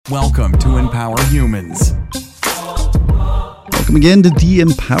Welcome to Empower Humans. Welcome again to the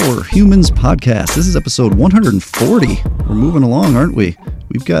Empower Humans podcast. This is episode 140. We're moving along, aren't we?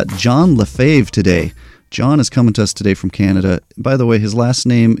 We've got John Lefebvre today. John is coming to us today from Canada. By the way, his last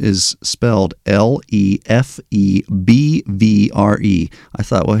name is spelled Lefebvre. I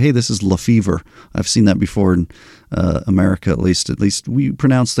thought, well, hey, this is Lefevre. I've seen that before in America, at least. At least we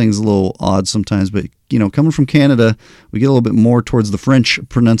pronounce things a little odd sometimes, but you know, coming from Canada, we get a little bit more towards the French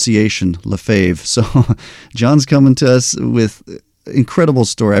pronunciation, Lefebvre. So John's coming to us with incredible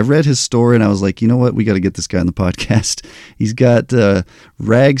story. I read his story and I was like, you know what? We got to get this guy on the podcast. He's got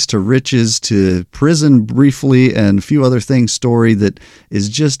rags to riches to prison briefly and a few other things story that is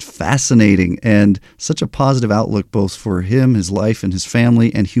just fascinating and such a positive outlook both for him, his life, and his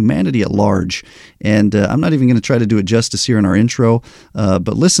family and humanity at large. And I'm not even going to try to do it justice here in our intro,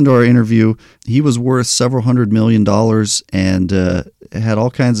 but listen to our interview. He was worth several $100 million and had all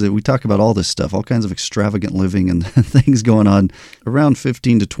kinds of, we talk about all this stuff, all kinds of extravagant living and things going on around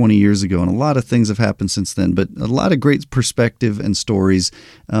 15 to 20 years ago. And a lot of things have happened since then, but a lot of great perspective and stories.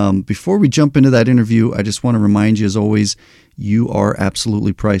 Before we jump into that interview, I just want to remind you, as always, you are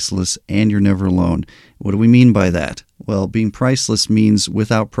absolutely priceless and you're never alone. What do we mean by that? Well, being priceless means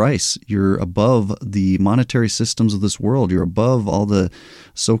without price. You're above the monetary systems of this world. You're above all the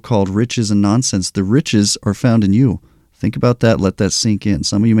so-called riches and nonsense. The riches are found in you. Think about that. Let that sink in.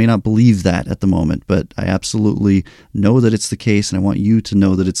 Some of you may not believe that at the moment, but I absolutely know that it's the case, and I want you to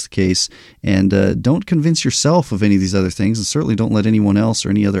know that it's the case. And don't convince yourself of any of these other things, and certainly don't let anyone else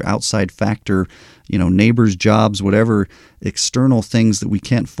or any other outside factor, you know, neighbors, jobs, whatever external things that we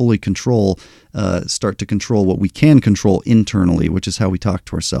can't fully control, start to control what we can control internally, which is how we talk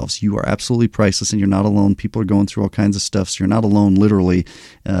to ourselves. You are absolutely priceless and you're not alone. People are going through all kinds of stuff, so you're not alone, literally.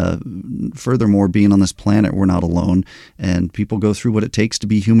 Furthermore, being on this planet, we're not alone, and people go through what it takes to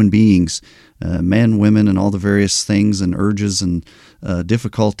be human beings, men, women, and all the various things and urges and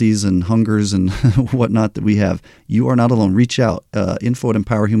difficulties and hungers and whatnot that we have. You are not alone. Reach out. Info at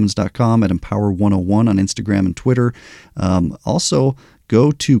empowerhumans.com, at empower101 on Instagram and Twitter. Also,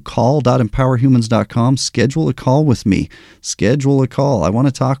 go to call.empowerhumans.com. Schedule a call with me. Schedule a call. I want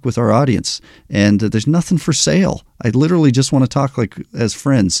to talk with our audience, and there's nothing for sale. I literally just want to talk like as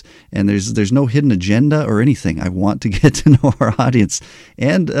friends, and there's no hidden agenda or anything. I want to get to know our audience,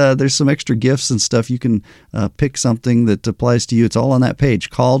 and there's some extra gifts and stuff. You can pick something that applies to you. It's all on that page,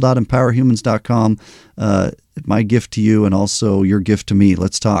 call.empowerhumans.com. My gift to you and also your gift to me.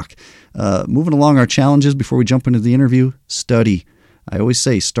 Let's talk. Moving along our challenges before we jump into the interview, study. I always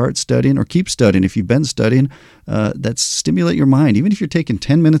say start studying or keep studying. If you've been studying, that's stimulate your mind. Even if you're taking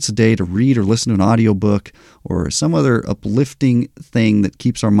 10 minutes a day to read or listen to an audiobook or some other uplifting thing that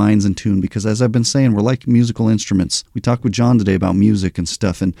keeps our minds in tune. Because as I've been saying, we're like musical instruments. We talked with John today about music and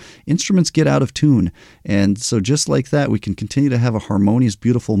stuff, and instruments get out of tune. And so just like that, we can continue to have a harmonious,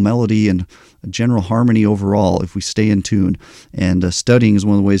 beautiful melody and a general harmony overall if we stay in tune. And studying is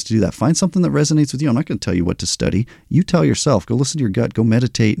one of the ways to do that. Find something that resonates with you. I'm not going to tell you what to study. You tell yourself. Go listen to your gut. Go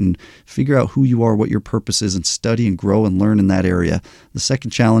meditate and figure out who you are, what your purpose is, and study and grow and learn in that area. The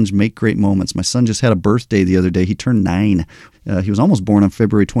second challenge, make great moments. My son just had a birthday the other day. He turned 9. He was almost born on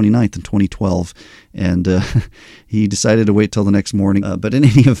February 29th in 2012, and he decided to wait till the next morning. But in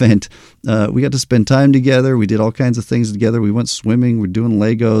any event, we got to spend time together. We did all kinds of things together. We went swimming. We're doing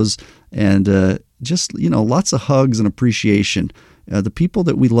Legos, and just, you know, lots of hugs and appreciation. The people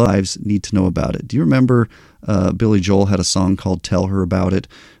that we love need to know about it. Do you remember Billy Joel had a song called Tell Her About It?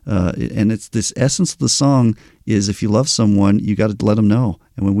 And it's this essence of the song is if you love someone, you got to let them know.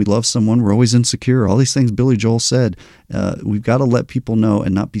 And when we love someone, we're always insecure. All these things Billy Joel said, we've got to let people know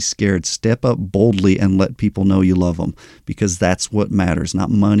and not be scared. Step up boldly and let people know you love them, because that's what matters.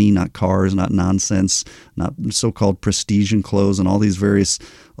 Not money, not cars, not nonsense, not so-called prestige and clothes and all these various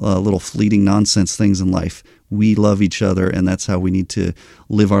little fleeting nonsense things in life. We love each other, and that's how we need to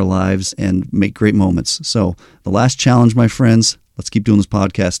live our lives and make great moments. So the last challenge, my friends, let's keep doing this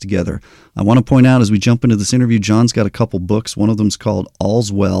podcast together. I want to point out as we jump into this interview, John's got a couple books. One of them's called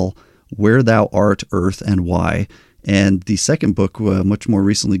All's Well, Where Thou Art, Earth, and Why. And the second book, much more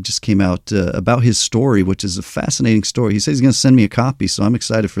recently, just came out about his story, which is a fascinating story. He says he's going to send me a copy, so I'm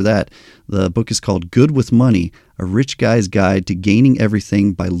excited for that. The book is called Good with Money, A Rich Guy's Guide to Gaining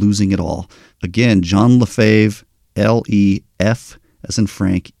Everything by Losing It All. Again, John Lefebvre, L-E-F as in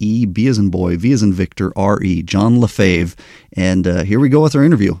Frank, E, B as in boy, V as in Victor, R-E, John Lefebvre. And here we go with our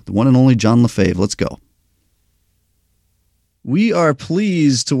interview, the one and only John Lefebvre. Let's go. We are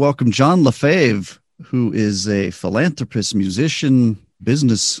pleased to welcome John Lefebvre, who is a philanthropist, musician,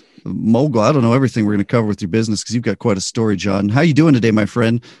 business mogul. I don't know everything we're going to cover with your business because you've got quite a story, John. How you doing today, my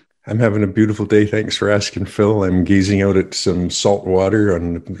friend? I'm having a beautiful day. Thanks for asking, Phil. I'm gazing out at some salt water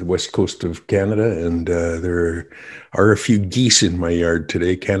on the west coast of Canada, and there are a few geese in my yard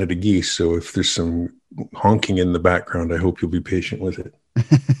today, Canada geese. So if there's some honking in the background, I hope you'll be patient with it.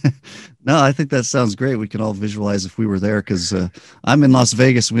 No, I think that sounds great. We can all visualize if we were there because I'm in Las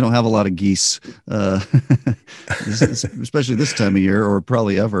Vegas. And we don't have a lot of geese, especially this time of year, or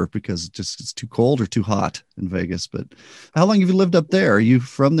probably ever, because it's too cold or too hot in Vegas. But how long have you lived up there? Are you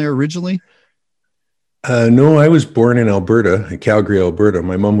from there originally? No, I was born in Alberta, in Calgary, Alberta.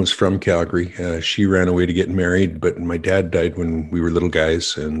 My mom was from Calgary. She ran away to get married, but my dad died when we were little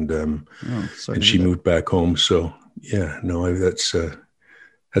guys, and she moved back home. So yeah, no, that's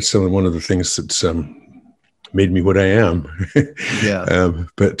one of the things that's made me what I am. Yeah.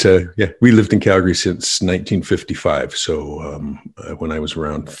 Yeah, we lived in Calgary since 1955. So when I was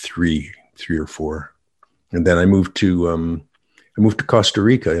around three or four, and then I moved to Costa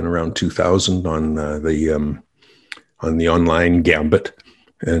Rica in around 2000 on the online Gambit,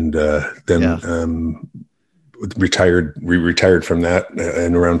 and then retired. We retired from that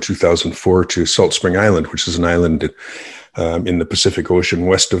in around 2004 to Salt Spring Island, which is an island in the Pacific Ocean,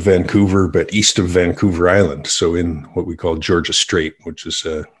 west of Vancouver, but east of Vancouver Island. So in what we call Georgia Strait, which is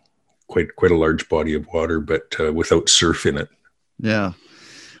quite a large body of water, but without surf in it. Yeah.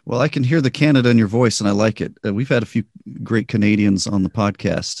 Well, I can hear the Canada in your voice, and I like it. We've had a few great Canadians on the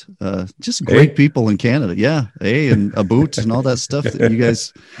podcast. Just great people in Canada. Yeah. And Aboot and all that stuff that you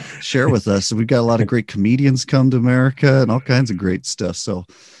guys share with us. So we've got a lot of great comedians come to America and all kinds of great stuff. So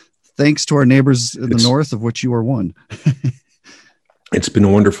thanks to our neighbors in the north, of which you are one. It's been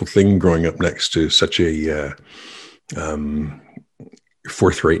a wonderful thing growing up next to such a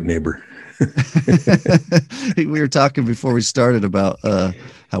forthright neighbor. We were talking before we started about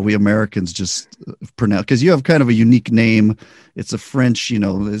how we Americans just pronounce, because you have kind of a unique name. It's a French,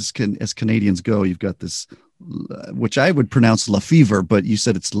 as Canadians go, you've got this, which I would pronounce Lefevre, but you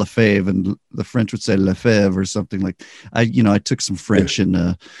said it's Lefebvre, and the French would say Lefebvre or something like. I took some French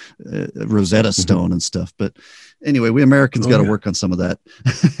in Rosetta Stone and stuff, but anyway, we Americans got to work on some of that.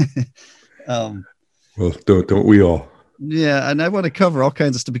 Well, don't we all? Yeah, and I want to cover all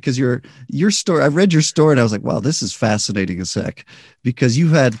kinds of stuff because your story. I read your story and I was like, wow, this is fascinating as heck, because you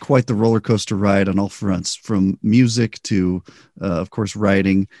had quite the roller coaster ride on all fronts, from music to, of course,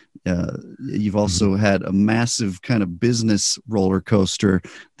 writing. You've also had a massive kind of business roller coaster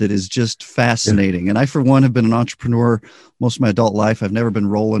that is just fascinating. And I, for one, have been an entrepreneur most of my adult life. I've never been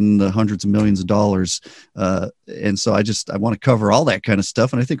rolling the hundreds of millions of dollars. And so I want to cover all that kind of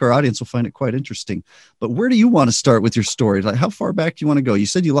stuff. And I think our audience will find it quite interesting. But where do you want to start with your story? Like, how far back do you want to go? You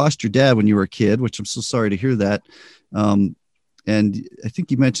said you lost your dad when you were a kid, which I'm so sorry to hear that. And I think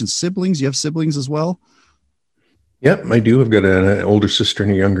you mentioned siblings. You have siblings as well? Yep, I do. I've got an older sister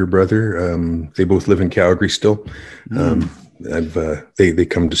and a younger brother. They both live in Calgary still. They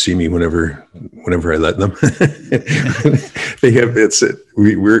come to see me whenever I let them.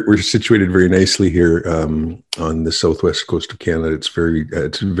 We're situated very nicely here on the southwest coast of Canada. It's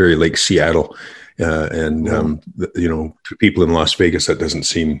very like Seattle, to people in Las Vegas that doesn't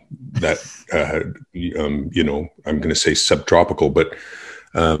seem that I'm going to say subtropical, but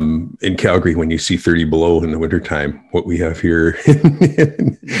in Calgary, when you see 30 below in the wintertime, what we have here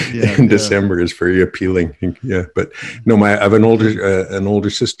in December is very appealing. Yeah, but no, I have an older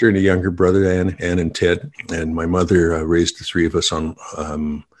sister and a younger brother, Anne and Ted, and my mother raised the three of us on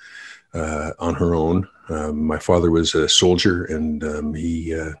her own. My father was a soldier, and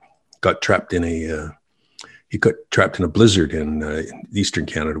he got trapped in a blizzard in eastern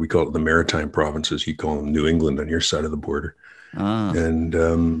Canada. We call it the Maritime Provinces. You call them New England on your side of the border.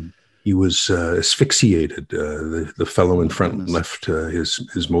 And he was asphyxiated. The fellow in front left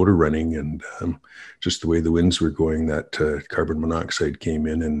his motor running, and just the way the winds were going, that carbon monoxide came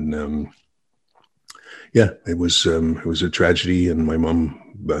in, and it was a tragedy. And my mom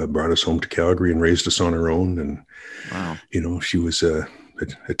brought us home to Calgary and raised us on her own. And wow, she was a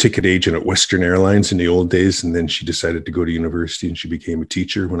ticket agent at Western Airlines in the old days, and then she decided to go to university, and she became a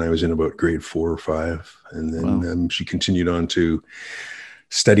teacher when I was in about grade 4 or 5. And then she continued on to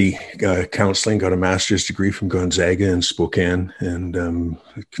study counseling, got a master's degree from Gonzaga in Spokane, and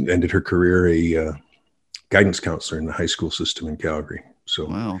ended her career a guidance counselor in the high school system in Calgary.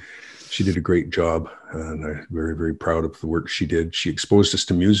 So she did a great job, and I'm very, very proud of the work she did. She exposed us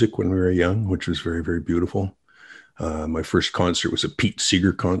to music when we were young, which was very, very beautiful. My first concert was a Pete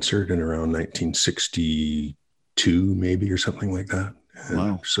Seeger concert in around 1962, maybe, or something like that.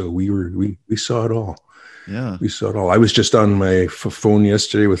 So we saw it all. Yeah. We saw it all. I was just on my phone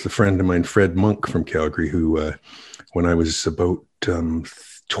yesterday with a friend of mine, Fred Monk from Calgary, who, when I was about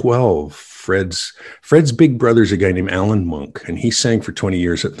 12, Fred's big brother's a guy named Alan Monk, and he sang for 20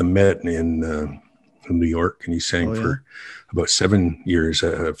 years at the Met in New York, and he sang for about 7 years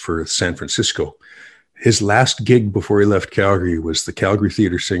for San Francisco. His last gig before he left Calgary was the Calgary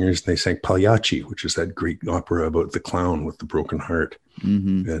Theatre Singers, and they sang Pagliacci, which is that great opera about the clown with the broken heart.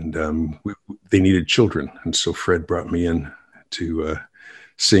 Mm-hmm. And they needed children. And so Fred brought me in to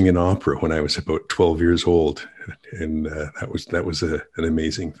sing an opera when I was about 12 years old. And that was an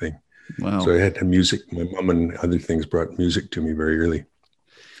amazing thing. Wow. So I had music. My mom and other things brought music to me very early.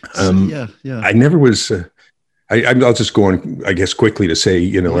 Yeah. I never was... I'll just go on, I guess, quickly to say,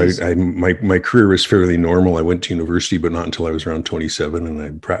 you know, my career was fairly normal. I went to university, but not until I was around 27,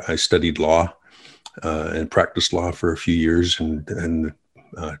 and I studied law and practiced law for a few years and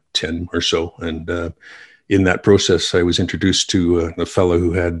 10 or so. And in that process, I was introduced to a fellow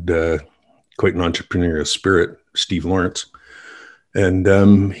who had quite an entrepreneurial spirit, Steve Lawrence.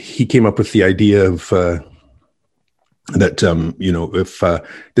 And he came up with the idea of that, you know, if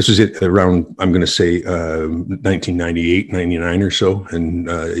this was it around, I'm going to say 1998, 99 or so. And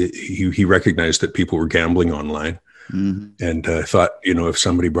he recognized that people were gambling online. Mm-hmm. And I thought, you know, if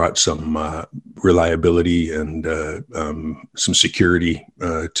somebody brought some reliability and some security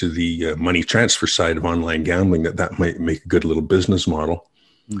to the money transfer side of online gambling, that might make a good little business model.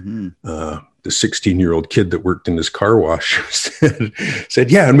 Mm-hmm. The 16-year-old kid that worked in this car wash said,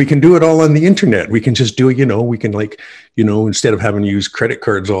 yeah, and we can do it all on the internet. We can just do it, you know, we can instead of having to use credit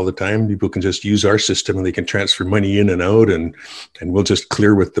cards all the time, people can just use our system and they can transfer money in and out and we'll just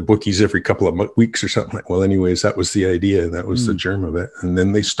clear with the bookies every couple of weeks or something like. Well, anyways, that was the idea. That was the germ of it. And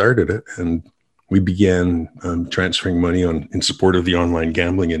then they started it and we began transferring money in support of the online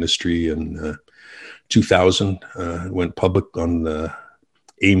gambling industry in 2000. Went public on the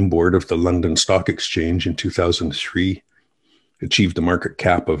AIM board of the London Stock Exchange in 2003, achieved a market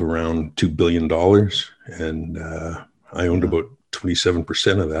cap of around $2 billion. And I owned about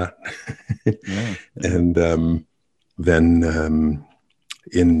 27% of that. Yeah. And then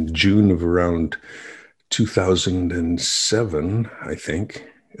in June of around 2007, I think,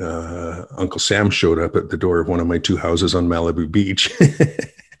 Uncle Sam showed up at the door of one of my two houses on Malibu Beach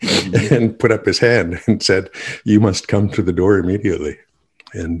and put up his hand and said, you must come to the door immediately.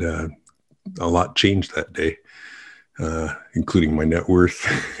 And a lot changed that day, including my net worth.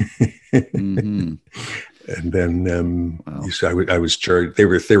 Mm-hmm. And then wow. I was charged.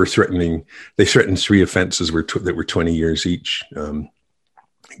 They threatened 3 offenses that were 20 years each: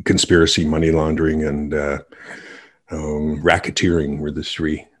 conspiracy, money laundering, and racketeering were the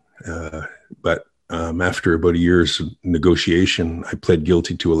 3. But after about a year's negotiation, I pled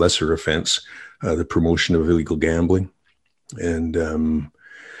guilty to a lesser offense, the promotion of illegal gambling, and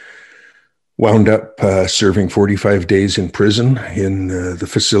wound up serving 45 days in prison in the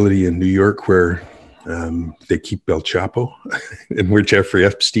facility in New York where they keep El Chapo and where Jeffrey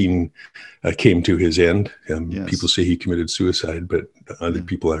Epstein came to his end. Yes. People say he committed suicide, but other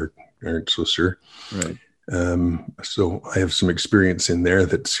people aren't so sure. Right. So I have some experience in there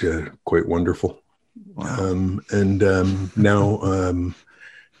that's quite wonderful. Wow. And now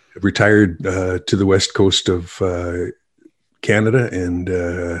retired to the west coast of Canada, and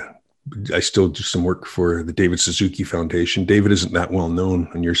I still do some work for the David Suzuki Foundation. David isn't that well known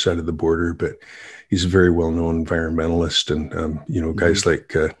on your side of the border, but he's a very well-known environmentalist, and guys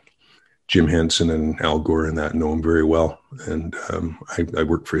like Jim Henson and Al Gore and that know him very well. And I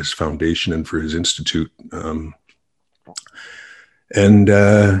work for his foundation and for his institute. In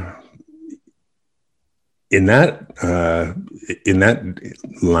that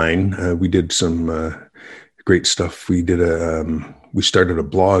line, we did some great stuff. We started a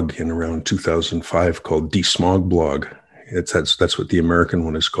blog in around 2005 called Desmog Blog. That's what the American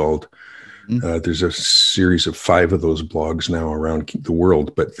one is called. Mm-hmm. There's a series of 5 of those blogs now around the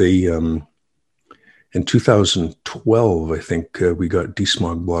world, but they in 2012, I think we got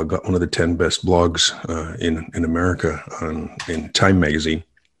Desmog Blog got one of the 10 best blogs in America in Time magazine.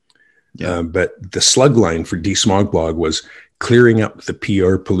 Yeah. But the slug line for Desmog Blog was clearing up the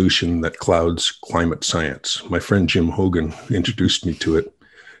PR pollution that clouds climate science. My friend Jim Hogan introduced me to it,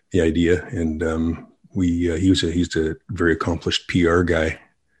 the idea, and he's a very accomplished PR guy,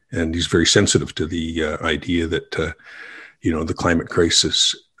 and he's very sensitive to the idea that the climate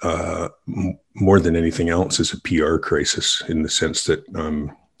crisis, more than anything else, is a PR crisis in the sense that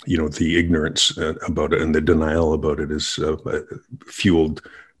the ignorance about it and the denial about it is fueled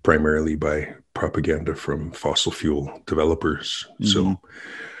primarily by propaganda from fossil fuel developers. Mm-hmm. So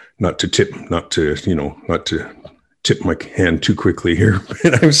not to tip my hand too quickly here,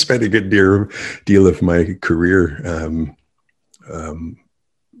 but I've spent a good deal of my career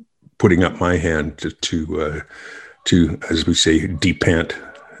putting up my hand to as we say, depant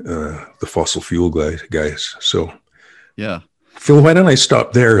the fossil fuel guys. So yeah. Phil, why don't I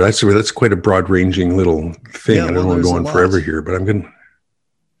stop there? That's quite a broad-ranging little thing. Yeah, I don't want to go on forever here, but I'm going to...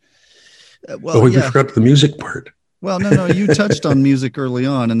 we forgot the music part. Well, no, you touched on music early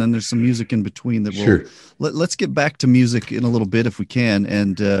on, and then there's some music in between that sure. Let's get back to music in a little bit if we can.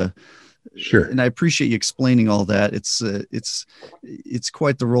 And sure. And I appreciate you explaining all that. It's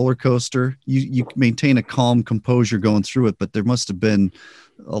quite the roller coaster. You maintain a calm composure going through it, but there must have been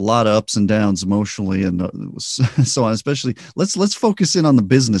a lot of ups and downs emotionally and so on. Especially, let's focus in on the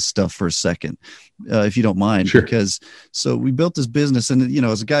business stuff for a second, if you don't mind. Sure. Because so we built this business, and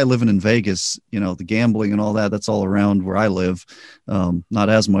as a guy living in Vegas, the gambling and all that's all around where I live. Not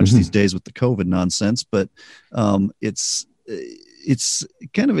as much these days with the COVID nonsense, but it's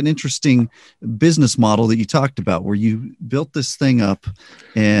kind of an interesting business model that you talked about, where you built this thing up,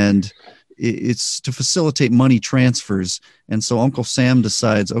 and it's to facilitate money transfers. And so Uncle Sam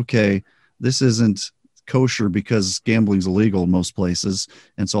decides, okay, this isn't kosher because gambling's illegal in most places.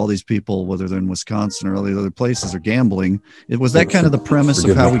 And so all these people, whether they're in Wisconsin or all the other places, are gambling. Was that kind of the premise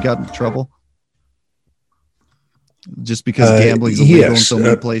of how we got into trouble? Just because gambling's illegal in so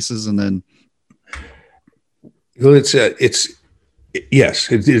many places, and then... Well, it's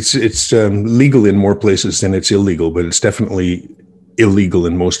legal in more places than it's illegal, but it's definitely illegal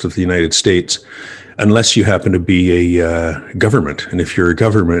in most of the United States, unless you happen to be a government. And if you're a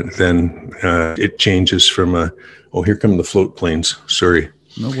government, then it changes from here come the float planes. Sorry.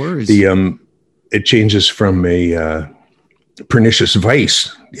 No worries. It changes from a pernicious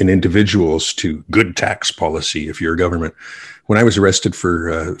vice in individuals to good tax policy if you're a government. When I was arrested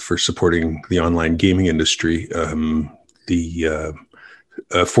for supporting the online gaming industry,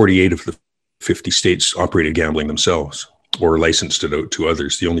 48 of the 50 states operated gambling themselves or licensed it out to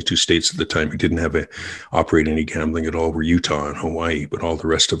others. The only two states at the time who didn't operate any gambling at all were Utah and Hawaii, but all the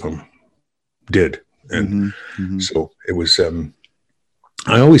rest of them did. And so it was,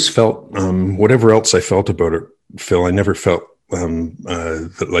 I always felt, whatever else I felt about it, Phil, I never felt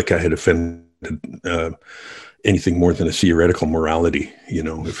that like I had offended anything more than a theoretical morality.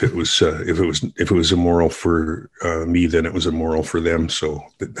 If it was immoral for me, then it was immoral for them. So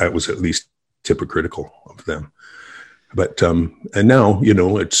that was at least hypocritical of them. But and now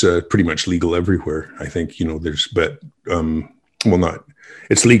it's pretty much legal everywhere. I think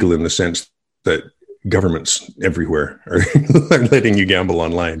it's legal in the sense that governments everywhere are letting you gamble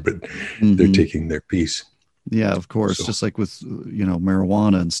online, but they're taking their piece. Yeah, of course. So, just like with,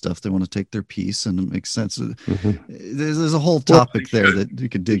 marijuana and stuff, they want to take their piece, and it makes sense. There's a whole topic there that you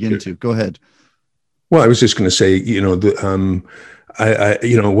could dig into. Go ahead. Well, I was just going to say,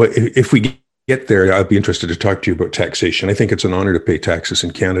 if we get there, I'd be interested to talk to you about taxation. I think it's an honor to pay taxes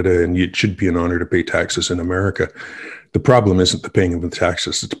in Canada, and it should be an honor to pay taxes in America. The problem isn't the paying of the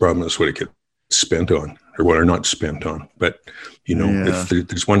taxes. The problem is what it gets spent on or what are not spent on. But, if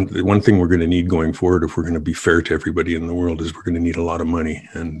there's one thing we're going to need going forward, if we're going to be fair to everybody in the world, is we're going to need a lot of money.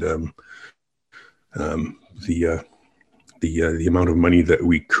 And the amount of money that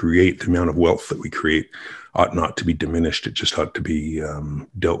we create, the amount of wealth that we create ought not to be diminished. It just ought to be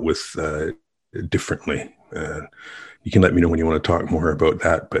dealt with differently. You can let me know when you want to talk more about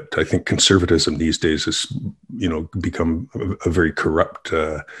that. But I think conservatism these days has, become a very corrupt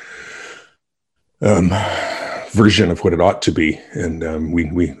version of what it ought to be. And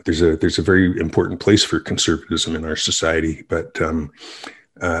there's a very important place for conservatism in our society, but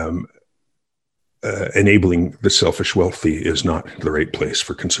enabling the selfish wealthy is not the right place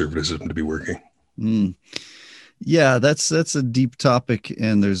for conservatism to be working. Yeah, that's a deep topic,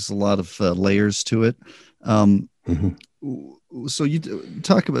 and there's a lot of layers to it. So you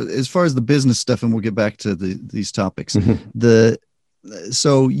talk about, as far as the business stuff, and we'll get back to these topics.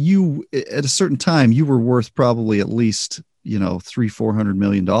 So you, at a certain time, you were worth probably at least, $300-400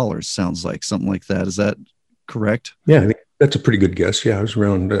 million. Sounds like something like that. Is that correct? Yeah, I think that's a pretty good guess. Yeah, I was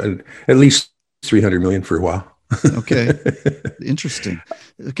around at least 300 million for a while. Okay. Interesting.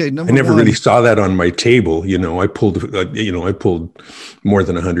 Okay. I never really saw that on my table. I pulled more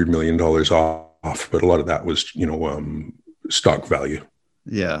than $100 million off, but a lot of that was, stock value.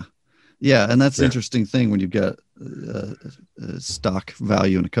 Yeah. Yeah, and that's the Yeah. interesting thing when you've got stock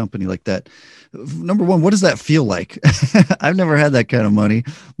value in a company like that. Number one, what does that feel like? I've never had that kind of money.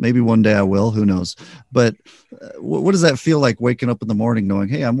 Maybe one day I will. Who knows? But what does that feel like waking up in the morning knowing,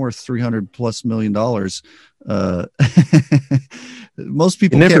 hey, I'm worth $300+ million? Uh, most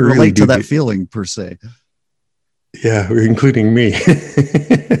people You never can't really relate to do that get- feeling per se. Yeah, including me.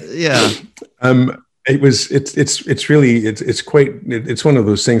 Yeah. It's one of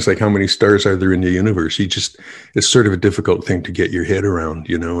those things like how many stars are there in the universe? It's sort of a difficult thing to get your head around,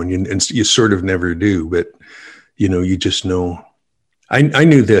 and you sort of never do, but you just know. I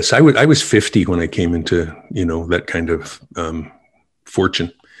knew this. I was 50 when I came into, that kind of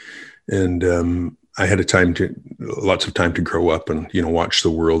fortune. And I had lots of time to grow up and, watch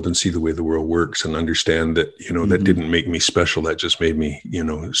the world and see the way the world works and understand that, that didn't make me special. That just made me,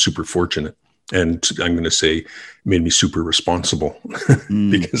 super fortunate. And I'm going to say made me super responsible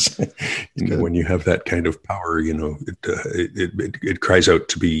because, when you have that kind of power, it cries out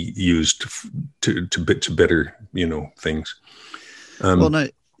to be used to better, things.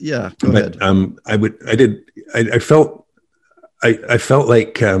 Yeah, go ahead. I felt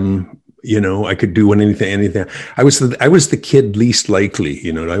like, I could do anything. I was the kid least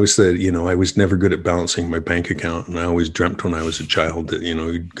likely, I was never good at balancing my bank account. And I always dreamt when I was a child that,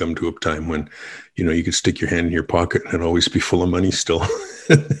 you'd come to a time when, you could stick your hand in your pocket and it'd always be full of money still.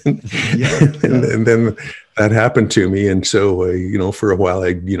 And then that happened to me. And so, for a while,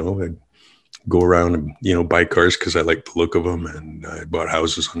 I'd go around and, buy cars because I liked the look of them. And I bought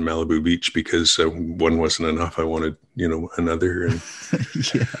houses on Malibu Beach because one wasn't enough. I wanted, another.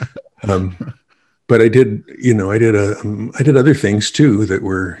 And, but I did other things too that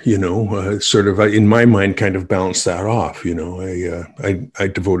were, sort of in my mind kind of balanced that off. I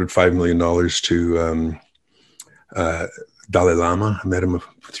devoted $5 million to Dalai Lama. I met him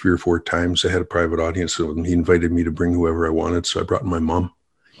 3 or 4 times. I had a private audience with him. He invited me to bring whoever I wanted. So I brought my mom.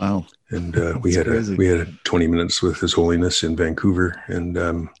 Wow. And we had 20 minutes with His Holiness in Vancouver. And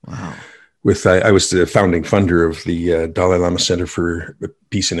wow. I was the founding funder of the Dalai Lama Center for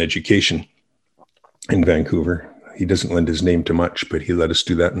Peace and Education in Vancouver. He doesn't lend his name to much, but he let us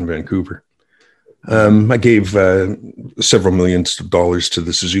do that in Vancouver. I gave several millions of dollars to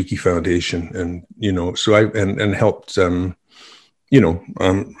the Suzuki Foundation, and so I helped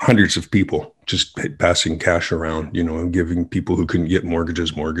hundreds of people, just passing cash around, and giving people who couldn't get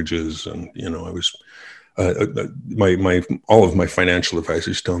mortgages, and I was. All of my financial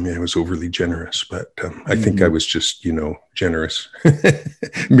advisors tell me I was overly generous, but I think I was just, generous,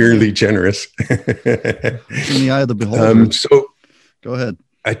 merely generous. It's in the eye of the beholder. So go ahead.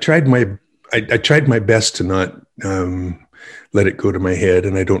 I tried my best to not let it go to my head,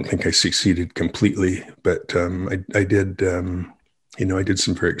 and I don't think I succeeded completely, but I did. I did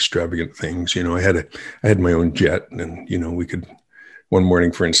some very extravagant things. I had my own jet, and we could. One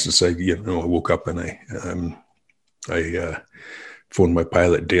morning, for instance, I woke up and I phoned my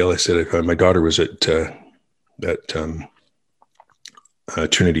pilot Dale. I said my daughter was at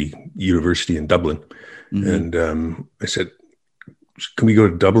Trinity University in Dublin, and I said, "Can we go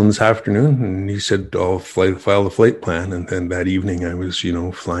to Dublin this afternoon?" And he said, "I'll file the flight plan." And then that evening, I was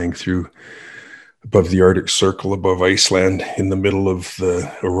flying through above the Arctic Circle, above Iceland, in the middle of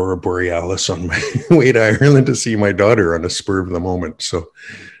the Aurora Borealis on my way to Ireland to see my daughter on a spur of the moment. So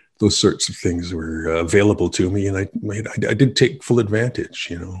those sorts of things were available to me, and I did take full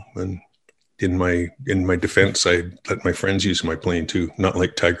advantage, and in my defense, I let my friends use my plane too, not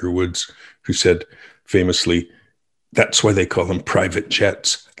like Tiger Woods, who said famously, "That's why they call them private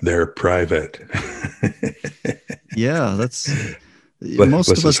jets. They're private." Yeah, most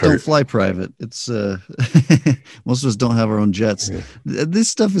of us don't fly private. It's most of us don't have our own jets. Yeah. This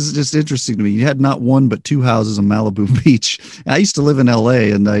stuff is just interesting to me. You had not one but 2 houses on Malibu Beach. I used to live in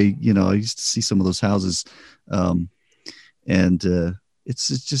LA, and I used to see some of those houses,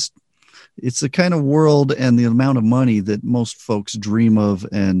 it's the kind of world and the amount of money that most folks dream of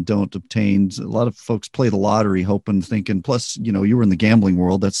and don't obtain. A lot of folks play the lottery, thinking. Plus, you were in the gambling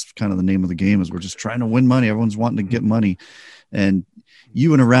world. That's kind of the name of the game. Is we're just trying to win money. Everyone's wanting to get money. And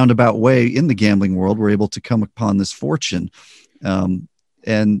you, in a roundabout way, in the gambling world, were able to come upon this fortune.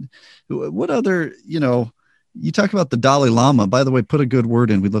 And what other, you talk about the Dalai Lama. By the way, put a good word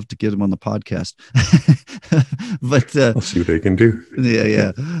in. We'd love to get him on the podcast. But I'll see what I can do.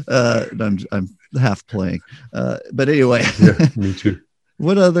 Yeah. I'm half playing. But anyway, yeah, me too.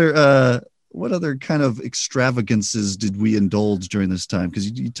 What other kind of extravagances did we indulge during this time?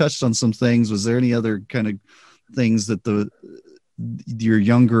 Because you touched on some things. Was there any other kind of things that your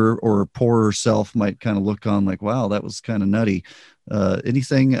younger or poorer self might kind of look on like, wow, that was kind of nutty?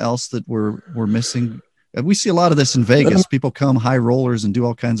 Anything else that we're missing? We see a lot of this in Vegas. People come high rollers and do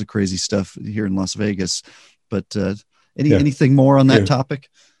all kinds of crazy stuff here in Las Vegas. But anything more on that topic?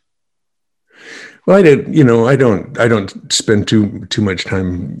 Well, I don't spend too much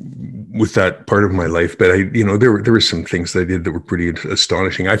time with that part of my life, but there were some things that I did that were pretty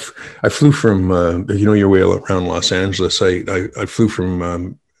astonishing. I flew from, your way around Los Angeles. I flew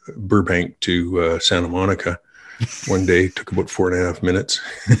from Burbank to Santa Monica one day. It took about 4.5 minutes.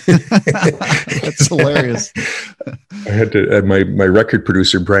 That's hilarious. I had to, my record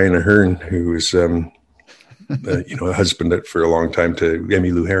producer, Brian Ahern, who was, a husband for a long time to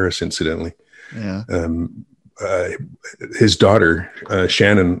Emmylou Harris, incidentally. Yeah. His daughter,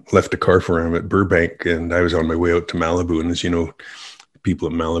 Shannon, left a car for him at Burbank, and I was on my way out to Malibu. And as you know, people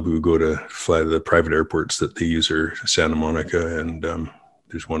at Malibu go to fly to the private airports that they use are Santa Monica, and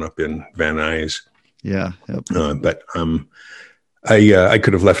there's one up in Van Nuys. Yeah. Yep. But I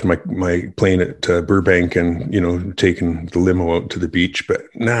could have left my plane at Burbank and taken the limo out to the beach, but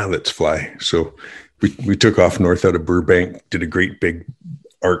let's fly. So we took off north out of Burbank, did a great big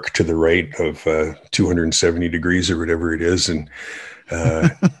arc to the right of 270 degrees or whatever it is, and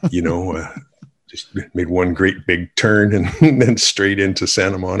just made one great big turn and then straight into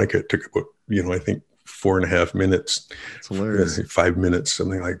Santa Monica. It took about I think 4.5 minutes. It's hilarious. 5 minutes,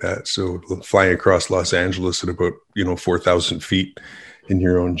 something like that. So flying across Los Angeles at about 4,000 feet in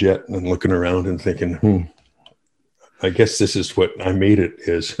your own jet and looking around and thinking, I guess this is what I made it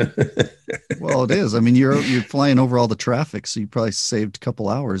is. Well, it is. I mean, you're flying over all the traffic, so you probably saved a couple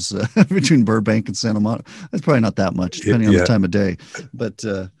hours between Burbank and Santa Monica. That's probably not that much, depending on the time of day. But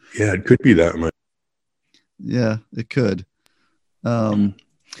it could be that much. Yeah, it could.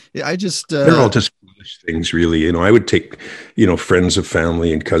 I just they're all just foolish things, really. I would take friends of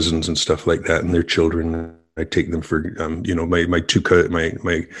family and cousins and stuff like that, and their children. I take them for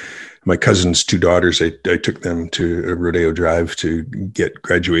my cousin's two daughters. I took them to Rodeo Drive to get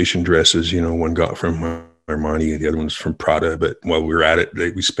graduation dresses. One got from Armani, the other one's from Prada. But while we were at it,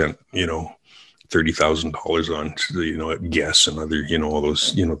 we spent $30,000 on at Guess and other all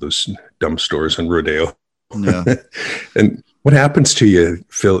those those dumb stores in Rodeo. Yeah. And what happens to you,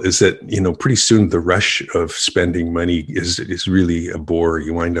 Phil, is that pretty soon the rush of spending money is really a bore.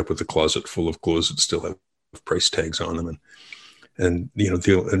 You wind up with a closet full of clothes that still have price tags on them, and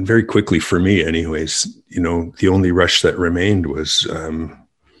very quickly, for me anyways, the only rush that remained was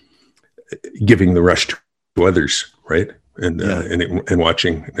giving the rush to others, right? And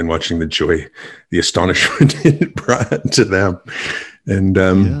watching the joy, the astonishment it brought to them, and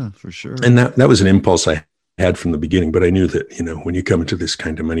for sure. And that was an impulse I had from the beginning. But I knew that when you come into this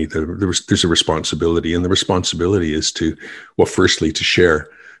kind of money, there's a responsibility, and the responsibility is to, well, firstly to share,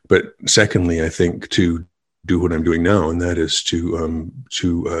 but secondly, I think to do what I'm doing now, and that is to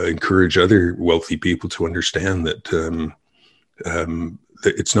encourage other wealthy people to understand that that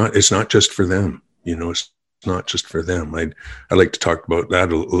it's not just for them. It's not just for them. I'd like to talk about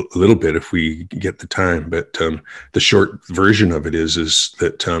that a little bit if we get the time. But the short version of it is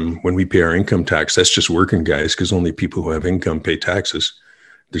that when we pay our income tax, that's just working guys, because only people who have income pay taxes.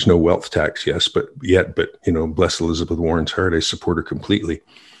 There's no wealth tax, but bless Elizabeth Warren's heart, I support her completely.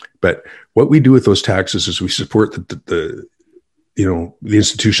 But what we do with those taxes is we support the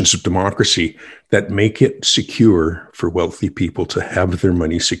institutions of democracy that make it secure for wealthy people to have their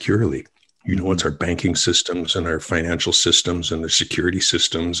money securely. It's our banking systems and our financial systems and the security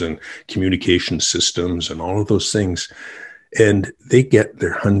systems and communication systems and all of those things. And they get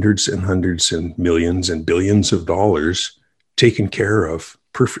their hundreds and hundreds and millions and billions of dollars taken care of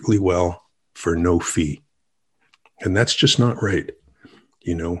perfectly well for no fee. And that's just not right.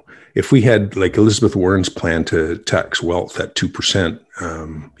 If we had like Elizabeth Warren's plan to tax wealth at 2%,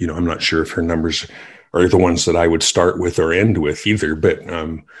 I'm not sure if her numbers are the ones that I would start with or end with either. But,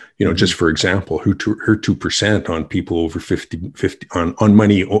 just for example, her 2% on people over 50 on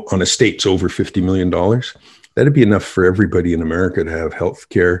money on estates over $50 million, that'd be enough for everybody in America to have health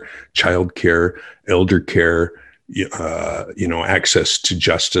care, child care, elder care, access to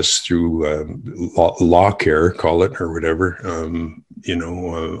justice through law care, call it, or whatever,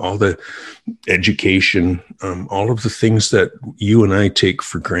 all the education, all of the things that you and I take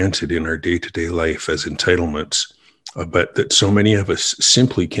for granted in our day-to-day life as entitlements, but that so many of us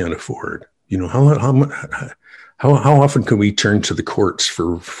simply can't afford. How often can we turn to the courts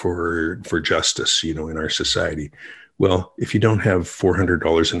for justice, in our society? Well, if you don't have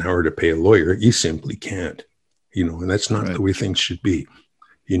 $400 an hour to pay a lawyer, you simply can't. And that's not the way things should be.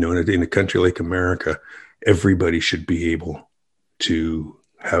 In a country like America, everybody should be able to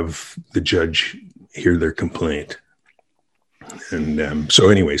have the judge hear their complaint. And so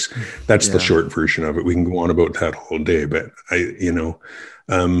anyways, that's the Yeah. short version of it. We can go on about that all day, but I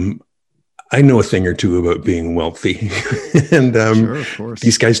know a thing or two about being wealthy, and Sure, of course.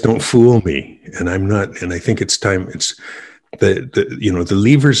 these guys don't fool me. And I'm not. And I think it's time. It's the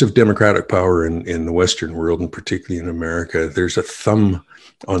levers of democratic power in the Western world, and particularly in America. There's a thumb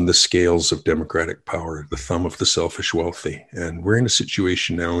on the scales of democratic power, the thumb of the selfish wealthy, and we're in a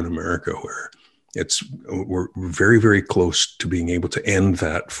situation now in America where we're very, very close to being able to end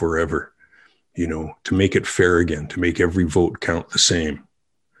that forever. To make it fair again, to make every vote count the same.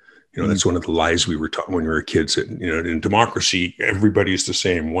 That's one of the lies we were taught when we were kids. That, in democracy, everybody's the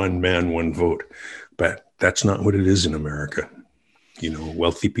same, one man, one vote. But that's not what it is in America.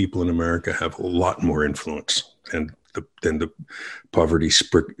 Wealthy people in America have a lot more influence than the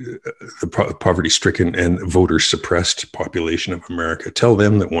poverty-stricken and voter-suppressed population of America. Tell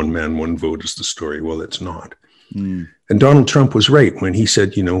them that one man, one vote is the story. Well, it's not. And Donald Trump was right when he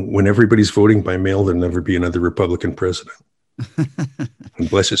said, when everybody's voting by mail, there'll never be another Republican president. And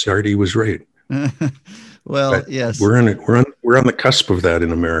bless his heart, he was right. Well, but yes, we're on the cusp of that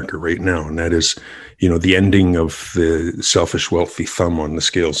in America right now, and that is, the ending of the selfish, wealthy thumb on the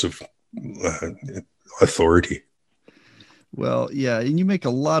scales of authority. Well, yeah, and you make a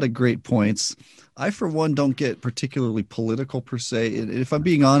lot of great points. I, for one, don't get particularly political per se. If I'm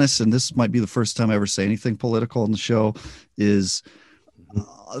being honest, and this might be the first time I ever say anything political on the show, is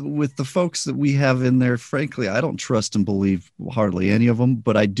with the folks that we have in there, frankly, I don't trust and believe hardly any of them,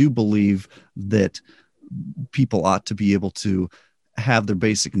 but I do believe that people ought to be able to have their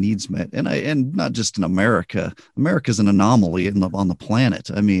basic needs met. And not just in America. America's an anomaly on the planet.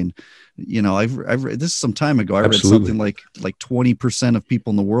 I mean, I've read this some time ago. I Absolutely. read something like 20% of people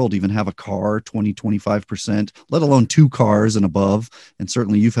in the world even have a car, 25%, let alone 2 cars and above. And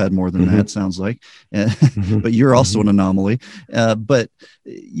certainly you've had more than that, sounds like, but you're also an anomaly. But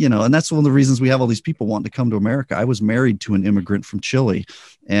and that's one of the reasons we have all these people wanting to come to America. I was married to an immigrant from Chile,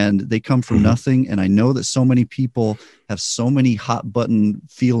 and they come from nothing. And I know that so many people have so many hot button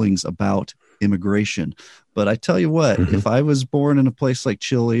feelings about immigration. But I tell you what, if I was born in a place like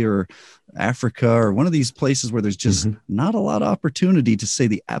Chile or Africa or one of these places where there's just not a lot of opportunity, to say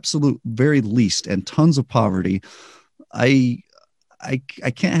the absolute very least, and tons of poverty, I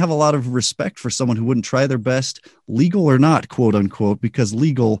can't have a lot of respect for someone who wouldn't try their best, legal or not, quote unquote, because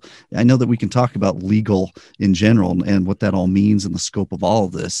legal, I know that we can talk about legal in general and what that all means and the scope of all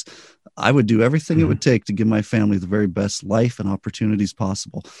of this. I would do everything it would take to give my family the very best life and opportunities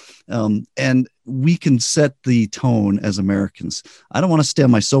possible. And we can set the tone as Americans. I don't want to stay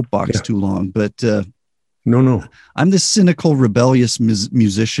on my soapbox too long, but No. I'm this cynical, rebellious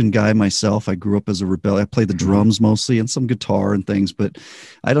musician guy myself. I grew up as a rebel. I play the drums mostly and some guitar and things, but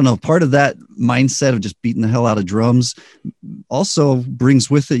I don't know. Part of that mindset of just beating the hell out of drums also brings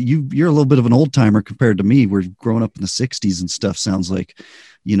with it, you're a little bit of an old timer compared to me. We're growing up in the 60s and stuff. Sounds like,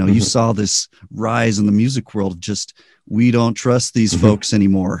 you saw this rise in the music world of just, we don't trust these folks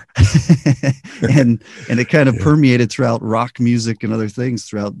anymore. and it kind of permeated throughout rock music and other things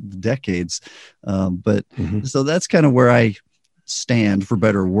throughout the decades. So that's kind of where I stand, for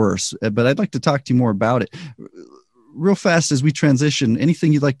better or worse. But I'd like to talk to you more about it real fast as we transition.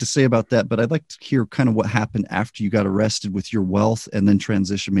 Anything you'd like to say about that? But I'd like to hear kind of what happened after you got arrested with your wealth, and then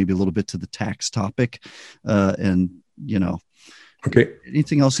transition maybe a little bit to the tax topic. Okay.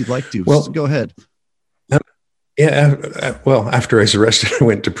 Anything else you'd like to? Well, go ahead. Yeah. Well, after I was arrested, I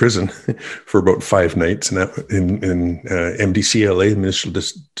went to prison for about 5 nights, and that in MDCLA, Municipal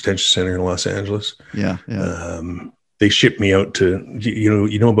Detention Center in Los Angeles. Yeah. They shipped me out to,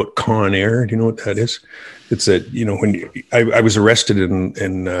 you know about Con Air. Do you know what that is? It's when I was arrested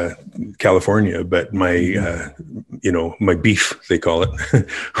in California, but my my beef, they call it,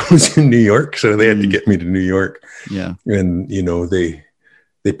 was in New York, so they had to get me to New York. Yeah, and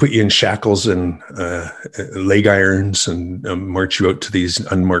they put you in shackles and leg irons and march you out to these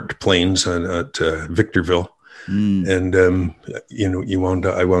unmarked plains at Victorville. And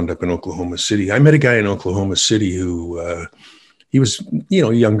I wound up in Oklahoma City. I met a guy in Oklahoma City who he was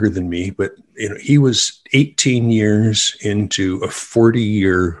younger than me, but he was 18 years into a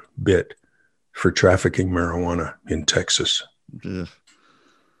 40-year bit for trafficking marijuana in Texas. Ugh.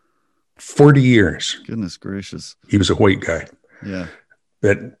 40 years. Goodness gracious. He was a white guy. Yeah.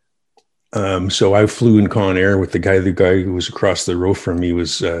 But so I flew in Con Air with the guy who was across the row from me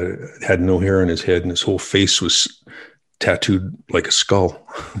had no hair on his head, and his whole face was tattooed like a skull.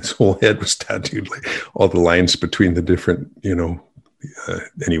 His whole head was tattooed, like all the lines between the different,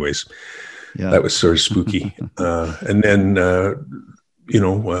 anyways, that was sort of spooky. And then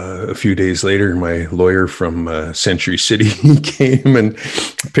a few days later, my lawyer from Century City came and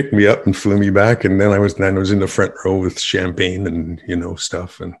picked me up and flew me back. And then I was in the front row with champagne and,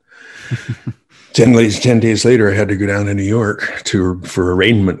 stuff. And 10 days later, I had to go down to New York for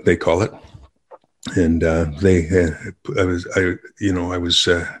arraignment, they call it. And I was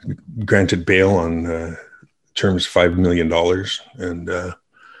granted bail on terms of $5 million. And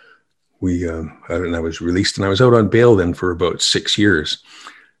I was released, and I was out on bail then for about 6 years.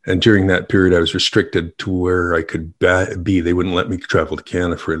 And during that period, I was restricted to where I could be. They wouldn't let me travel to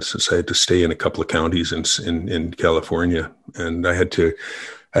Canada, for instance. I had to stay in a couple of counties in California, and I had to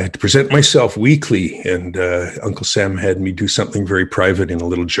present myself weekly. And Uncle Sam had me do something very private in a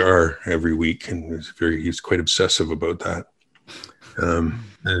little jar every week, and he was quite obsessive about that.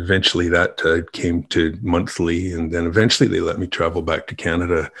 And eventually that came to monthly, and then eventually they let me travel back to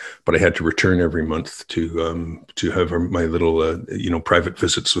Canada, but I had to return every month to have my little private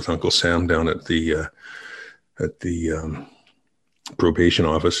visits with Uncle Sam down at the probation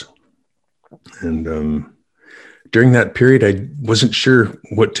office. And during that period, I wasn't sure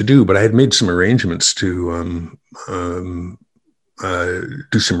what to do, but I had made some arrangements to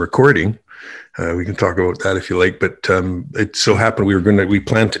do some recording. We can talk about that if you like, but it so happened we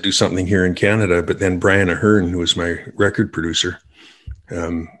planned to do something here in Canada, but then Brian Ahern, who was my record producer,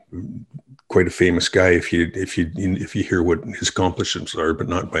 quite a famous guy if you hear what his accomplishments are, but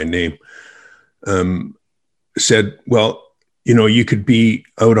not by name, said, well, you could be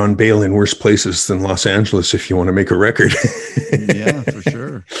out on bail in worse places than Los Angeles if you want to make a record. Yeah, for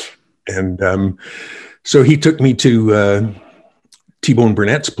sure. And so he took me to T-Bone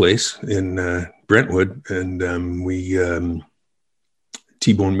Burnett's place in Brentwood, and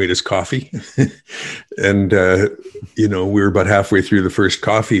T-Bone made us coffee. And, we were about halfway through the first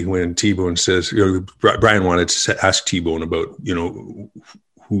coffee when T-Bone says, Brian wanted to ask T-Bone about,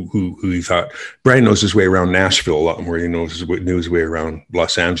 who he thought. Brian knows his way around Nashville a lot more. He knew his way around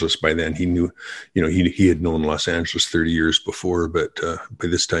Los Angeles by then. He knew, he had known Los Angeles 30 years before, but by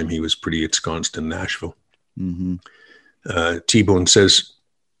this time he was pretty ensconced in Nashville. Mm-hmm. T-Bone says,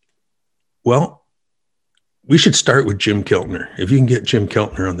 well, we should start with Jim Keltner. If you can get Jim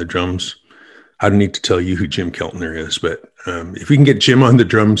Keltner on the drums, I don't need to tell you who Jim Keltner is, but if we can get Jim on the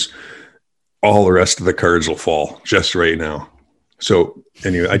drums, all the rest of the cards will fall just right now. So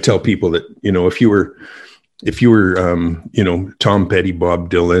anyway, I tell people that, if you were, Tom Petty, Bob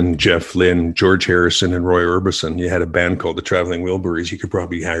Dylan, Jeff Lynne, George Harrison, and Roy Orbison, you had a band called the Traveling Wilburys, you could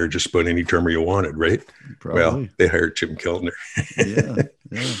probably hire just about any drummer you wanted, right? Probably. Well, they hired Jim Keltner. Yeah.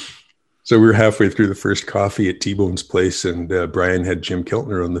 So we were halfway through the first coffee at T-Bone's place, and Brian had Jim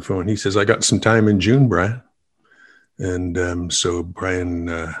Keltner on the phone. He says, I got some time in June, Brian. And so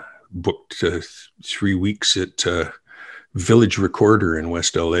Brian booked 3 weeks at Village Recorder in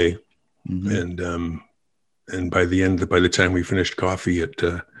West LA. Mm-hmm. And by the time we finished coffee at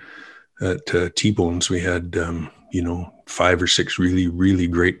T-Bone's, we had 5 or 6 really, really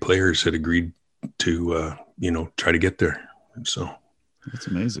great players had agreed to try to get there. And so that's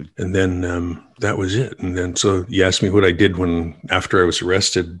amazing. And then that was it. And then so you asked me what I did after I was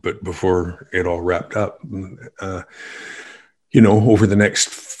arrested, but before it all wrapped up. Over the next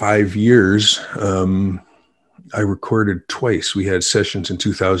 5 years, I recorded twice. We had sessions in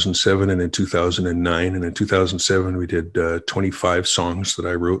 2007 and in 2009. And in 2007, we did 25 songs that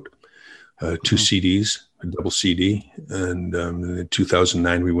I wrote, 2 CDs, a double CD. And in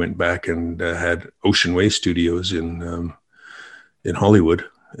 2009, we went back and had Ocean Way Studios in Hollywood.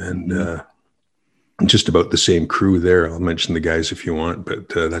 And just about the same crew there. I'll mention the guys if you want, but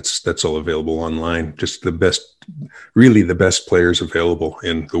that's all available online. Just the best players available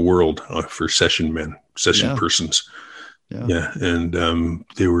in the world for session persons. Yeah. And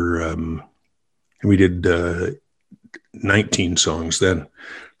they were, we did 19 songs then.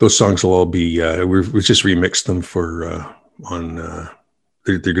 Those songs will all be, we just remixed them for,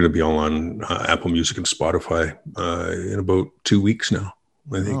 they're going to be all on Apple Music and Spotify in about 2 weeks now,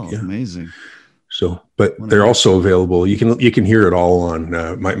 I think. Oh, yeah. Amazing. So, but they're also available. You can hear it all on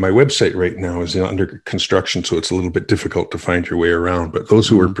my website right now is under construction, so it's a little bit difficult to find your way around. But those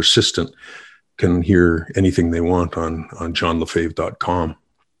who are persistent can hear anything they want on johnlefebvre.com.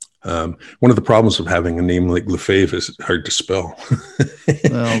 One of the problems of having a name like Lefebvre is hard to spell.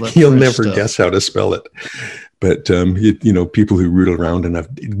 Well, you'll never guess how to spell it. But people who root around enough,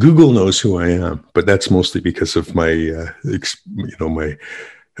 Google knows who I am. But that's mostly because of my my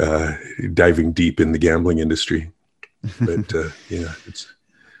diving deep in the gambling industry. But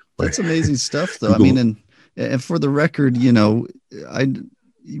that's amazing stuff, though. Google. I mean, and for the record,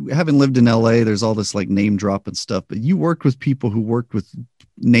 having lived in LA, there's all this like name drop and stuff, but you worked with people who worked with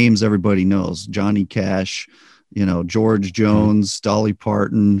names everybody knows: Johnny Cash, George Jones, Dolly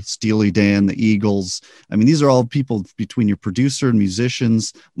Parton, Steely Dan, the Eagles. I mean, these are all people between your producer and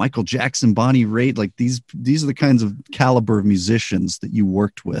musicians, Michael Jackson, Bonnie Raitt. Like these are the kinds of caliber of musicians that you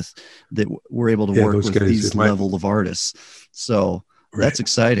worked with that were able to work with these level of artists. So that's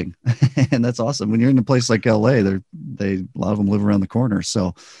exciting. And that's awesome. When you're in a place like LA, a lot of them live around the corner.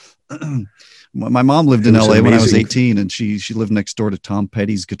 So my mom lived in LA when I was 18, and she lived next door to Tom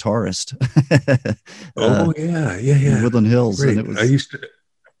Petty's guitarist. In Woodland Hills. Right. And I used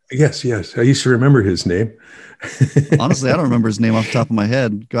to remember his name. Honestly, I don't remember his name off the top of my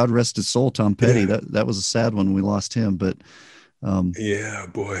head. God rest his soul, Tom Petty. Yeah. That was a sad one when we lost him, but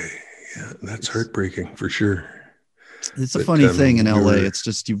that's heartbreaking for sure. It's a funny thing in LA. It's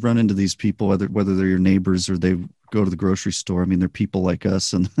just, you run into these people, whether they're your neighbors or they go to the grocery store. I mean, they're people like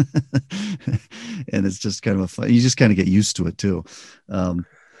us, and and it's just kind of you just kind of get used to it too.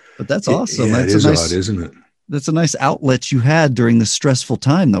 But that's awesome. Yeah, that's it is odd, isn't it? That's a nice outlet you had during this stressful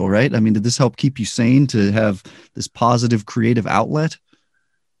time, though, right? I mean, did this help keep you sane to have this positive, creative outlet?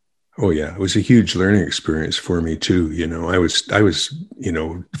 Oh yeah, it was a huge learning experience for me too. I was,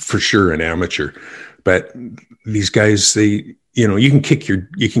 for sure an amateur, but these guys, you can kick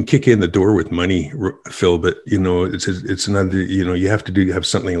in the door with money, Phil, but it's another, you have to have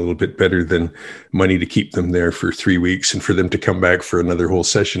something a little bit better than money to keep them there for 3 weeks and for them to come back for another whole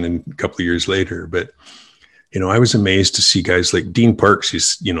session and a couple of years later. But I was amazed to see guys like Dean Parks.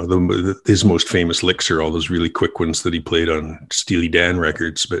 He's, his most famous licks are all those really quick ones that he played on Steely Dan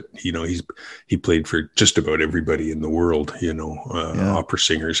records. But, he played for just about everybody in the world, opera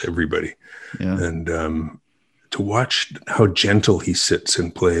singers, everybody. Yeah. And to watch how gentle he sits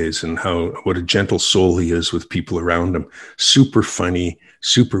and plays, and what a gentle soul he is with people around him. Super funny,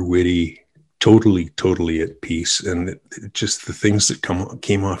 super witty, totally at peace. And just the things that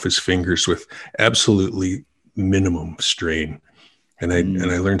came off his fingers with absolutely minimum strain. And I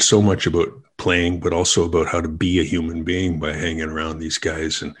learned so much about playing, but also about how to be a human being by hanging around these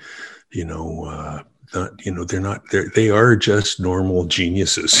guys. And, they are just normal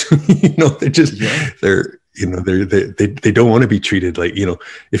geniuses. They're just, they don't want to be treated like,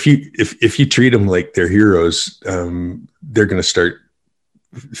 if you treat them like they're heroes, they're going to start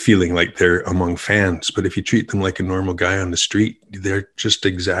feeling like they're among fans. But if you treat them like a normal guy on the street, that's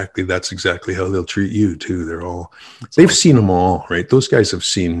exactly how they'll treat you too. They've seen them all, right? Those guys have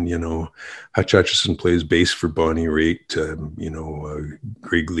seen, Hutch Hutchison plays bass for Bonnie Raitt.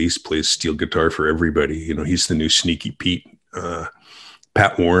 Greg Lease plays steel guitar for everybody. He's the new Sneaky Pete.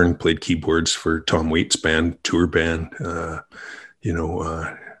 Pat Warren played keyboards for Tom Waits' band, tour band.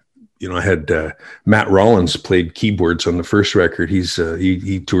 I had Matt Rollins played keyboards on the first record.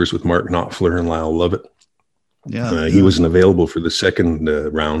 He tours with Mark Knopfler and Lyle Lovett. Yeah, he wasn't available for the second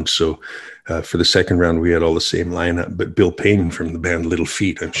round. So for the second round, we had all the same lineup. But Bill Payne from the band Little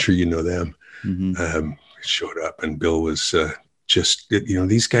Feat, I'm sure you know them, showed up. And Bill was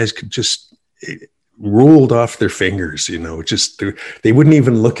these guys could just rolled off their fingers, they wouldn't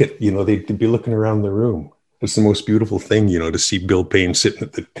even look at, they'd be looking around the room. It's the most beautiful thing, to see Bill Payne sitting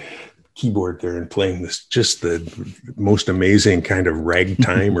at the keyboard there and playing just the most amazing kind of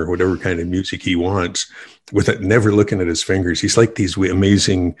ragtime or whatever kind of music he wants, with it never looking at his fingers. He's like these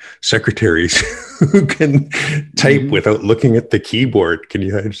amazing secretaries who can type without looking at the keyboard. Can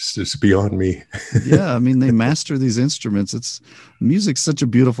you? It's beyond me. Yeah, I mean, they master these instruments. Music's such a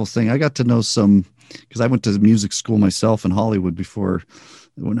beautiful thing. I got to know some, because I went to music school myself in Hollywood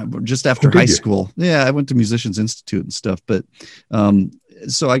just after high school. Yeah, I went to Musicians Institute and stuff, but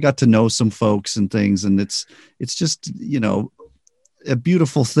so I got to know some folks and things, and it's just, a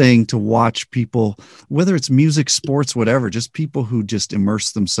beautiful thing to watch people, whether it's music, sports, whatever, just people who just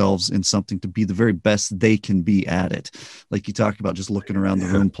immerse themselves in something to be the very best they can be at it. Like you talked about, just looking around the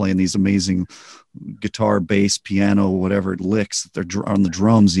room, playing these amazing guitar, bass, piano, whatever licks, they're on the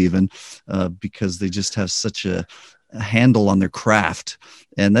drums even, because they just have such a handle on their craft.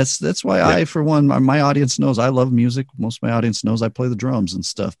 And that's why I, for one, my audience knows I love music. Most of my audience knows I play the drums and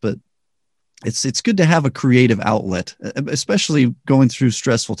stuff, but it's good to have a creative outlet, especially going through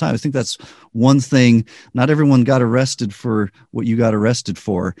stressful times. I think that's one thing. Not everyone got arrested for what you got arrested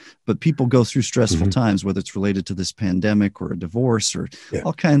for, but people go through stressful times, whether it's related to this pandemic or a divorce or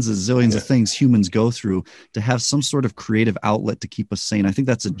all kinds of zillions of things humans go through. To have some sort of creative outlet to keep us sane, I think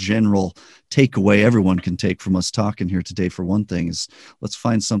that's a general takeaway everyone can take from us talking here today. For one thing, is let's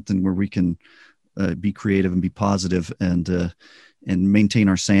find something where we can be creative and be positive and maintain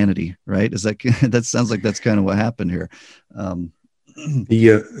our sanity, right? Is that sounds like that's kind of what happened here.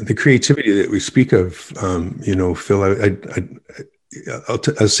 The creativity that we speak of, Phil,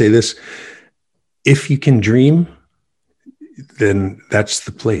 I'll say this: if you can dream, then that's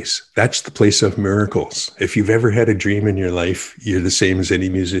the place. That's the place of miracles. If you've ever had a dream in your life, you're the same as any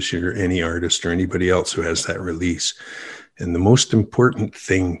musician or any artist or anybody else who has that release. And the most important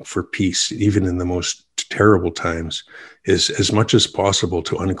thing for peace, even in the most terrible times, is as much as possible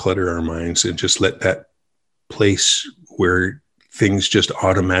to unclutter our minds and just let that place where things just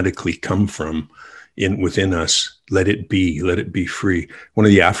automatically come from within us, let it be free. One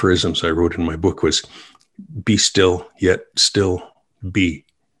of the aphorisms I wrote in my book was, be still, yet still be.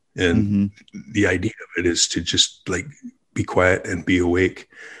 And the idea of it is to just like be quiet and be awake.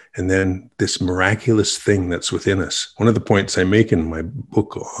 And then this miraculous thing that's within us. One of the points I make in my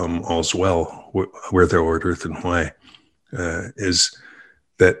book, All's Well, Where Thou Art, Earth and Why, is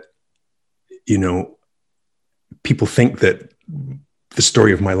that, people think that the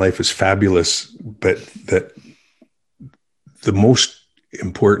story of my life is fabulous, but that the most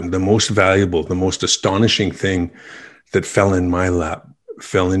important, the most valuable, the most astonishing thing that fell in my lap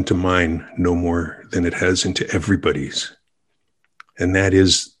fell into mine no more than it has into everybody's. And that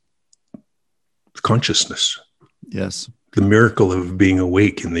is consciousness. Yes. The miracle of being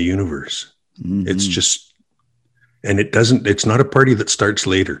awake in the universe. It's just, and it's not a party that starts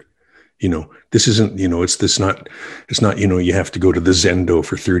later. This isn't, it's not, you have to go to the Zendo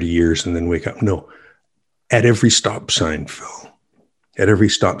for 30 years and then wake up. No, at every stop sign, Phil, at every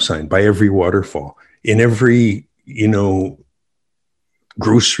stop sign, by every waterfall, in every,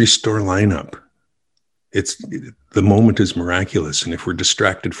 grocery store lineup, the moment is miraculous. And if we're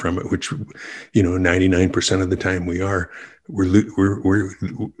distracted from it, which, 99% of the time we are, we're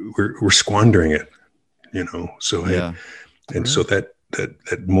squandering it, so, Yeah. So that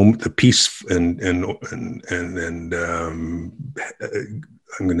moment, the peace and I'm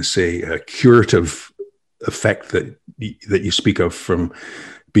going to say a curative effect that you speak of from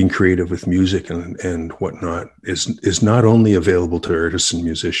being creative with music and whatnot is not only available to artists and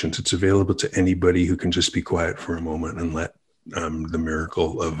musicians, it's available to anybody who can just be quiet for a moment and let the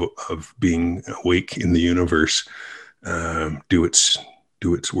miracle of being awake in the universe do its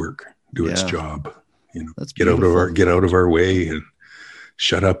work, do its job. That's get out of our way and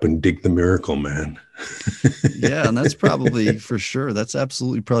shut up and dig the miracle, man. Yeah, and that's probably for sure. That's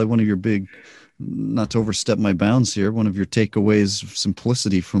absolutely probably one of your big, not to overstep my bounds here, one of your takeaways of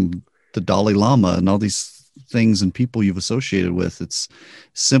simplicity from the Dalai Lama and all these things and people you've associated with. It's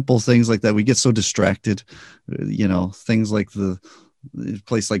simple things like that. We get so distracted, things like the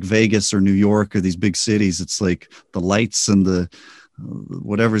place like Vegas or New York or these big cities. It's like the lights and the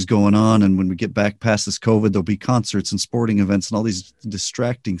whatever's going on. And when we get back past this COVID, there'll be concerts and sporting events and all these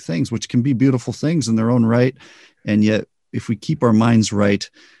distracting things, which can be beautiful things in their own right. And yet, if we keep our minds right,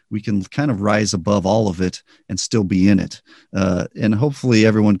 we can kind of rise above all of it and still be in it. And hopefully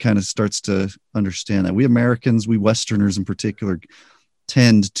everyone kind of starts to understand that we Americans, we Westerners in particular,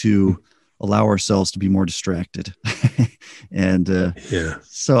 tend to allow ourselves to be more distracted. And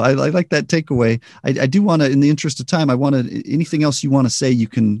so I like that takeaway. I do want to, in the interest of time, anything else you want to say, you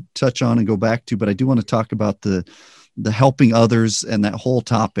can touch on and go back to, but I do want to talk about the helping others and that whole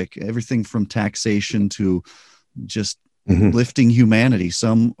topic, everything from taxation to just lifting humanity.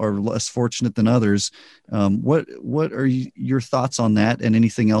 Some are less fortunate than others. What are your thoughts on that, and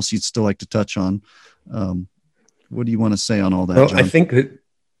anything else you'd still like to touch on? What do you want to say on all that, John? I think that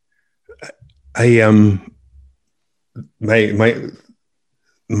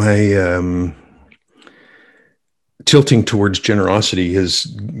my tilting towards generosity has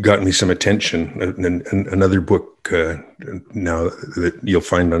gotten me some attention. And another book now that you'll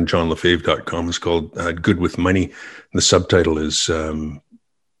find on johnlefebvre.com is called Good with Money. The subtitle is a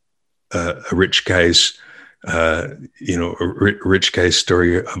rich guy's rich guy's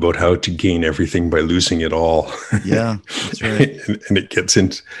story about how to gain everything by losing it all. Yeah, that's right. and it gets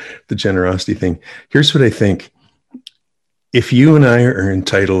into the generosity thing. Here's what I think. If you and I are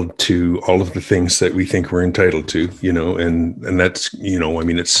entitled to all of the things that we think we're entitled to, and that's,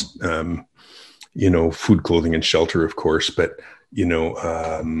 it's, food, clothing, and shelter, of course, but,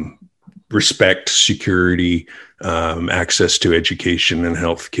 respect, security, access to education and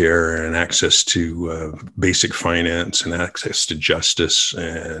healthcare, and access to basic finance, and access to justice,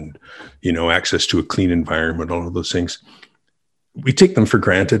 and, access to a clean environment, all of those things. We take them for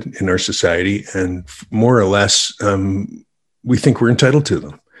granted in our society, and more or less, we think we're entitled to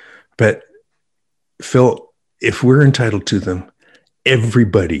them. But Phil, if we're entitled to them,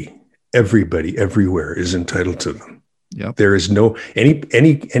 everybody everywhere is entitled to them. Yep. There is no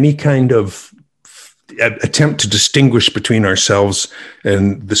any kind of attempt to distinguish between ourselves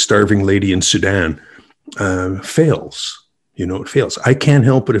and the starving lady in Sudan fails. It fails. I can't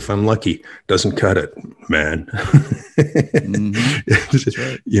help it if I'm lucky. Doesn't cut it, man. That's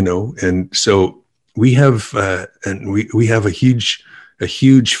right. And so we have, we have a huge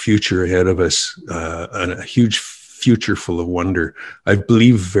future ahead of us, and a huge future full of wonder. I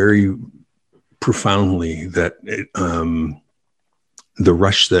believe very profoundly that the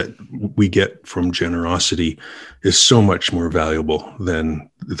rush that we get from generosity is so much more valuable than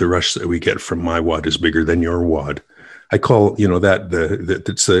the rush that we get from my wad is bigger than your wad. I call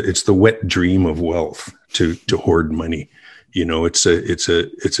it's the wet dream of wealth to hoard money.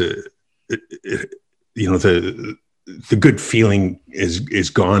 The good feeling is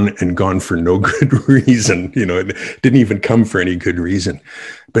gone, and gone for no good reason. It didn't even come for any good reason,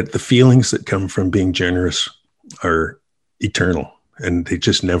 but the feelings that come from being generous are eternal, and they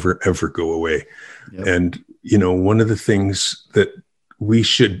just never ever go away. Yep. And one of the things that we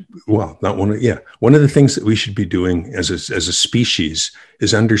should, one of the things that we should be doing as a species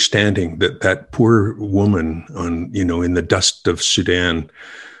is understanding that poor woman in the dust of Sudan,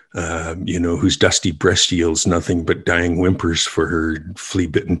 whose dusty breast yields nothing but dying whimpers for her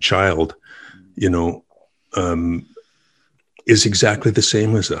flea-bitten child, is exactly the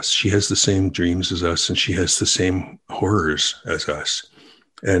same as us. She has the same dreams as us, and she has the same horrors as us.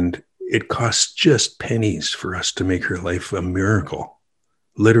 And it costs just pennies for us to make her life a miracle.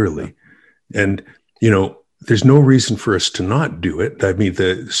 Literally. And, there's no reason for us to not do it. I mean,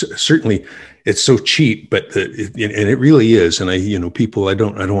 certainly it's so cheap, but it really is. And people, I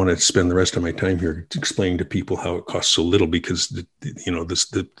don't want to spend the rest of my time here explaining to people how it costs so little, because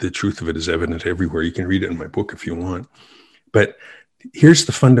the truth of it is evident everywhere. You can read it in my book if you want. But here's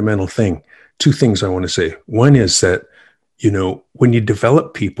the fundamental thing. Two things I want to say. One is that, when you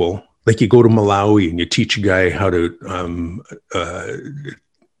develop people, like you go to Malawi and you teach a guy how to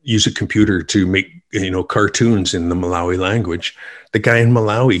use a computer to make cartoons in the Malawi language. The guy in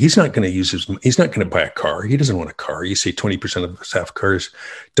Malawi, he's not going to buy a car. He doesn't want a car. You say 20% of us have cars.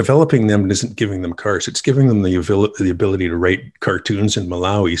 Developing them isn't giving them cars. It's giving them the ability to write cartoons in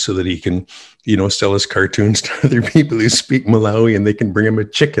Malawi so that he can, sell his cartoons to other people who speak Malawi, and they can bring him a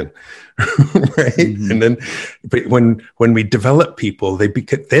chicken. Right. Mm-hmm. And then, but when we develop people,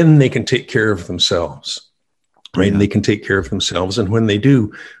 then they can take care of themselves. Right. Yeah. And they can take care of themselves. And when they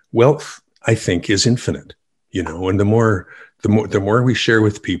do, wealth, I think, is infinite, and the more we share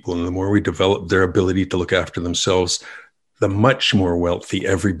with people, and the more we develop their ability to look after themselves, the much more wealthy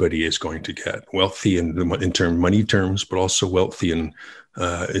everybody is going to get. Wealthy in money terms, but also wealthy in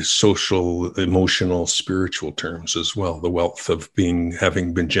social, emotional, spiritual terms as well. The wealth of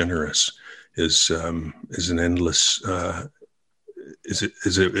having been generous is an endless,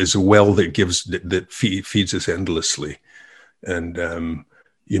 is a well that feeds us endlessly. And,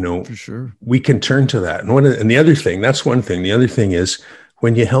 for sure, we can turn to that. And the other thing, that's one thing. The other thing is,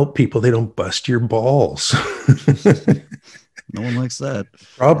 when you help people, they don't bust your balls. No one likes that.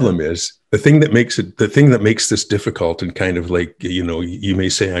 Problem is, the thing that makes this difficult, and kind of like, you may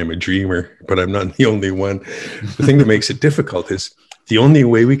say I'm a dreamer, but I'm not the only one. The thing that makes it difficult is, the only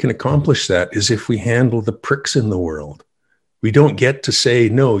way we can accomplish that is if we handle the pricks in the world. We don't get to say,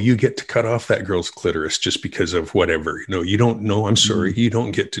 no, you get to cut off that girl's clitoris just because of whatever. You don't know. I'm sorry. You don't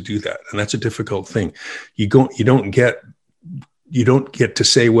get to do that. And that's a difficult thing. You don't get to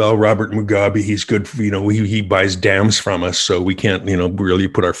say, well, Robert Mugabe, he's good. He buys dams from us, so we can't, really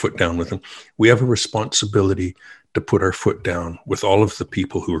put our foot down with him. We have a responsibility to put our foot down with all of the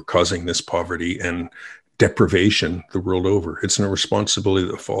people who are causing this poverty and deprivation the world over. It's a responsibility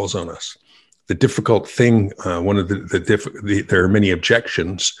that falls on us. The difficult thing, there are many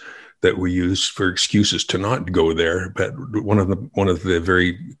objections that we use for excuses to not go there, but one of the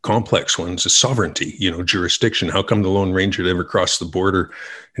very complex ones is sovereignty. Jurisdiction. How come the Lone Ranger never crossed the border,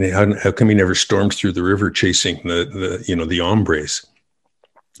 and how come he never stormed through the river chasing the hombres?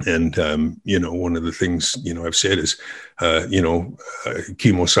 And one of the things I've said is,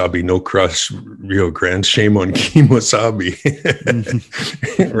 Kimosabi no cross Rio Grande, shame on Kimosabi,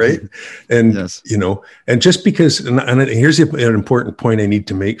 right? And yes. And just because, and here's an important point I need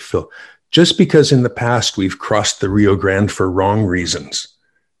to make, Phil. Just because in the past we've crossed the Rio Grande for wrong reasons,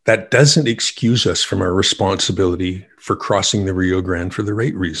 that doesn't excuse us from our responsibility for crossing the Rio Grande for the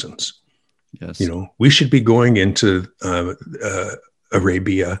right reasons. Yes, we should be going into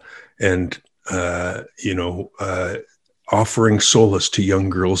Arabia and offering solace to young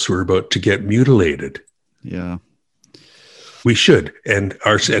girls who are about to get mutilated. Yeah. We should, and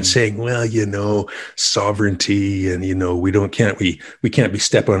and saying, well, sovereignty, and we can't be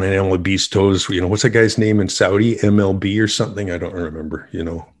stepping on MLB's toes. What's that guy's name in Saudi, MLB or something? I don't remember.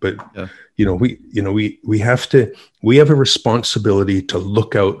 But we have a responsibility to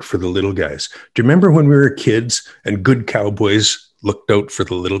look out for the little guys. Do you remember when we were kids and good cowboys looked out for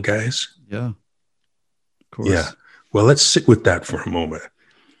the little guys? Yeah, of course. Yeah. Well, let's sit with that for a moment.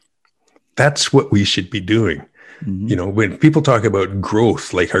 That's what we should be doing. Mm-hmm. When people talk about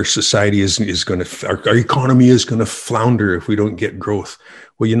growth, like our society is going to, our economy is going to flounder if we don't get growth.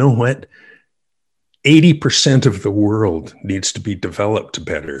 Well, you know what? 80% of the world needs to be developed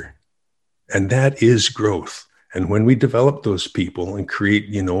better. And that is growth. And when we develop those people and create,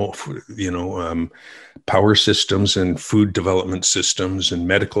 power systems and food development systems and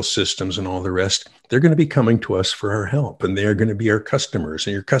medical systems and all the rest, they're going to be coming to us for our help, and they're going to be our customers.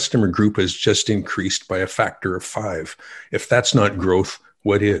 And your customer group has just increased by a factor of 5. If that's not growth,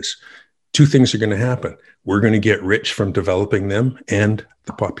 what is? 2 things are going to happen. We're going to get rich from developing them, and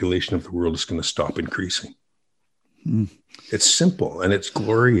the population of the world is going to stop increasing. It's simple and it's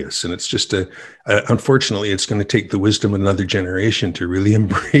glorious, and it's just unfortunately, it's going to take the wisdom of another generation to really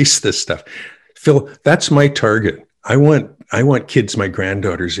embrace this stuff. Phil, that's my target. I want kids my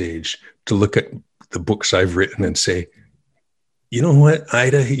granddaughter's age to look at the books I've written and say, you know what,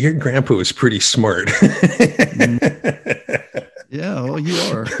 Ida, your grandpa was pretty smart. Yeah, well, you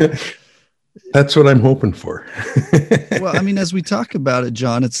are. That's what I'm hoping for. Well, I mean, as we talk about it,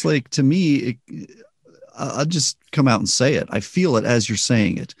 John, it's like, to me, I'll just come out and say it. I feel it as you're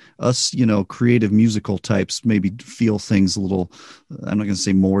saying it. Us, creative musical types maybe feel things a little, I'm not going to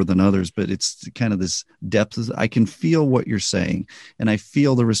say more than others, but it's kind of this depth. I can feel what you're saying. And I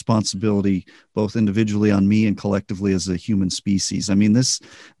feel the responsibility both individually on me and collectively as a human species. I mean, this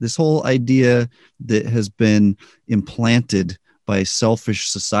whole idea that has been implanted by selfish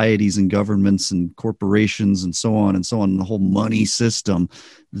societies and governments and corporations and so on, the whole money system,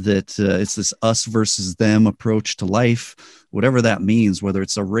 that it's this us versus them approach to life, whatever that means, whether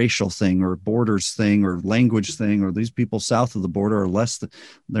it's a racial thing or a borders thing or language thing, or these people south of the border are less,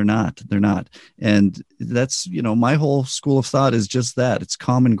 they're not. And that's, my whole school of thought is just that. It's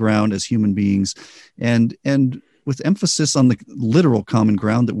common ground as human beings, and with emphasis on the literal common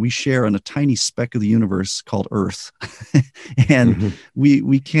ground that we share on a tiny speck of the universe called Earth. And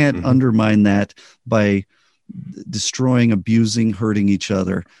we can't undermine that by destroying, abusing, hurting each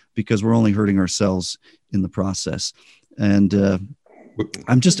other, because we're only hurting ourselves in the process. And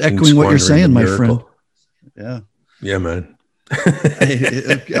I'm just echoing what you're saying, my friend. Yeah, man.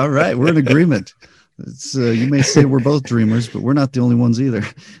 All right, we're in agreement. It's you may say we're both dreamers, but we're not the only ones either.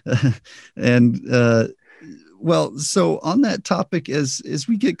 Well, so on that topic, as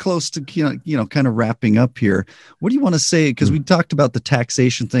we get close to kind of wrapping up here, what do you want to say? Because we talked about the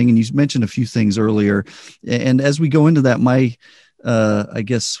taxation thing, and you mentioned a few things earlier. And as we go into that, my I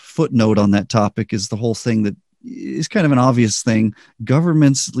guess footnote on that topic is the whole thing that is kind of an obvious thing.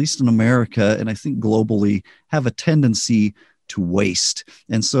 Governments, at least in America, and I think globally, have a tendency to waste.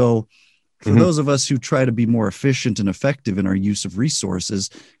 And so for those of us who try to be more efficient and effective in our use of resources,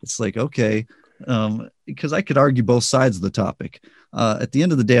 it's like, okay, because I could argue both sides of the topic. At the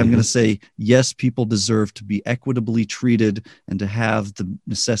end of the day, I'm going to say, yes, people deserve to be equitably treated and to have the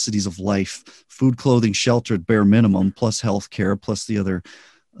necessities of life, food, clothing, shelter at bare minimum, plus healthcare, plus the other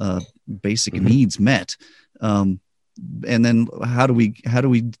basic needs met. And then how do we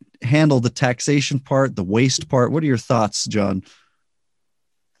handle the taxation part, the waste part? What are your thoughts, John?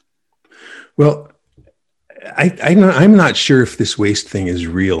 Well, I'm not sure if this waste thing is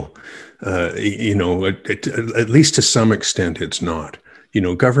real. At least to some extent, it's not.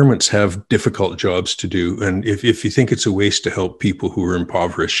 Governments have difficult jobs to do, and if you think it's a waste to help people who are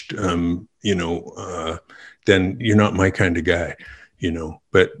impoverished, then you're not my kind of guy.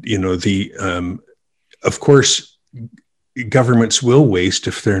 But of course, governments will waste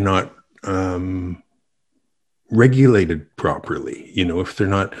if they're not regulated properly. If they're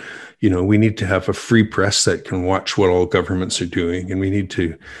not. We need to have a free press that can watch what all governments are doing, and we need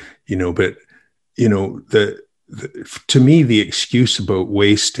to, to me, the excuse about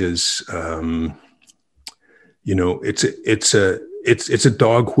waste is, it's a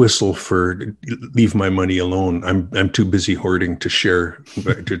dog whistle for leave my money alone. I'm too busy hoarding to share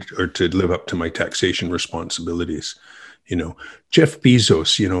or to live up to my taxation responsibilities. Jeff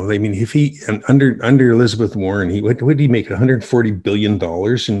Bezos, if he, and under Elizabeth Warren, what did he make? $140 billion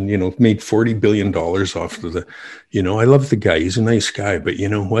and, made $40 billion off of the, I love the guy. He's a nice guy, but you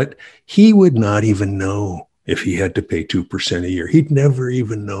know what? He would not even know if he had to pay 2% a year. He'd never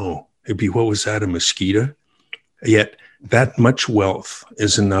even know. It'd be, what was that, a mosquito? Yet That much wealth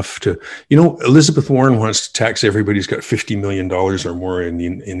is enough to, Elizabeth Warren wants to tax everybody who's got $50 million or more in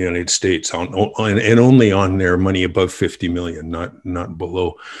the United States and only on their money above $50 million, not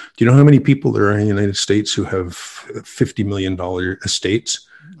below. Do you know how many people there are in the United States who have $50 million estates?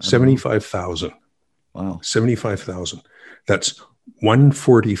 75,000. Wow. 75,000. That's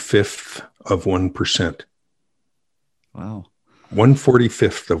 1/45th of 1%. Wow.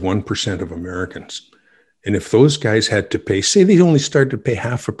 1/45th of 1% of Americans. And if those guys had to pay, say they only started to pay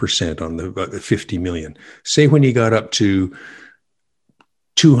 0.5% on the 50 million, say when you got up to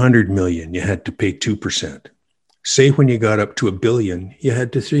 200 million, you had to pay 2%. Say when you got up to $1 billion, you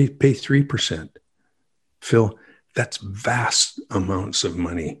had to pay 3%. Phil, that's vast amounts of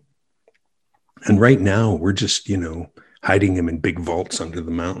money. And right now we're just, hiding them in big vaults under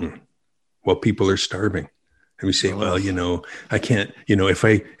the mountain while people are starving. And we say, well, I can't,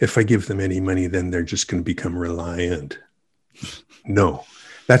 if I give them any money, then they're just going to become reliant. No,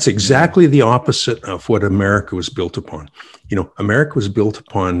 that's exactly the opposite of what America was built upon. America was built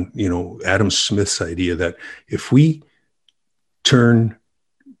upon, Adam Smith's idea that if we turn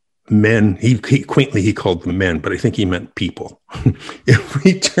men, he quaintly, he called them men, but I think he meant people. If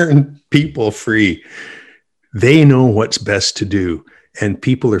we turn people free, they know what's best to do. And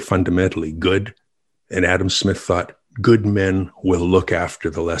people are fundamentally good. And Adam Smith thought good men will look after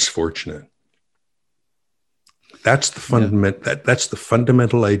the less fortunate. That's the that's the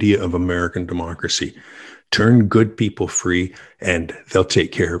fundamental idea of American democracy. Turn good people free and they'll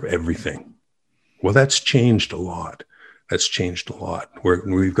take care of everything. Well, that's changed a lot.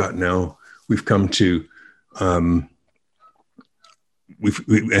 We've come to,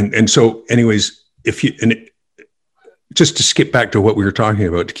 so anyways, just to skip back to what we were talking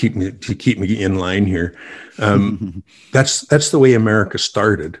about, to keep me in line here, that's the way America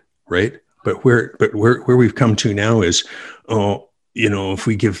started, right? But where we've come to now is, if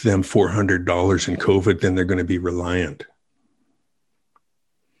we give them $400 in COVID, then they're going to be reliant.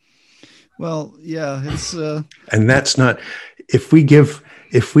 Well, yeah, it's and that's not, if we give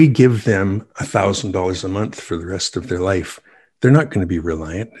them $1,000 a month for the rest of their life, they're not going to be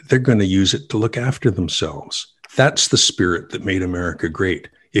reliant. They're going to use it to look after themselves. That's the spirit that made America great.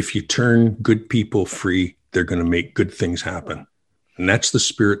 If you turn good people free, they're going to make good things happen. And that's the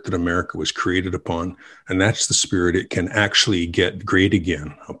spirit that America was created upon. And that's the spirit it can actually get great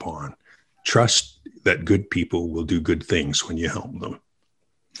again upon. Trust that good people will do good things when you help them.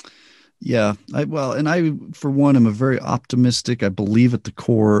 Yeah. I, for one, am a very optimistic. I believe at the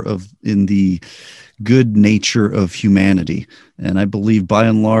core in the good nature of humanity. And I believe by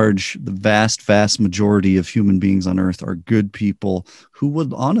and large, the vast, vast majority of human beings on earth are good people who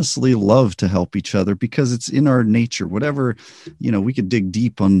would honestly love to help each other because it's in our nature. Whatever, we could dig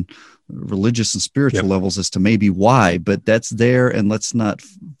deep on religious and spiritual levels as to maybe why, but that's there, and let's not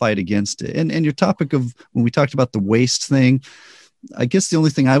fight against it. And your topic of when we talked about the waste thing, I guess the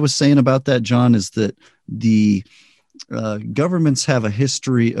only thing I was saying about that, John, is that the governments have a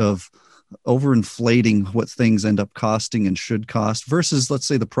history of overinflating what things end up costing and should cost versus, let's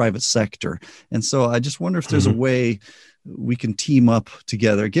say, the private sector. And so I just wonder if there's a way we can team up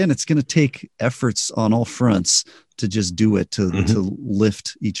together. Again, it's going to take efforts on all fronts to just do it, to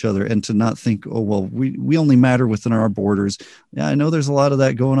lift each other and to not think, oh, well, we only matter within our borders. Yeah, I know there's a lot of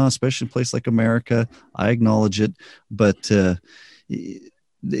that going on, especially in a place like America. I acknowledge it. But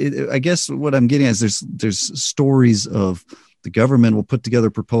I guess what I'm getting at is there's stories of the government will put together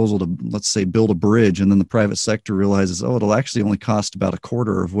a proposal to, let's say, build a bridge, and then the private sector realizes, oh, it'll actually only cost about a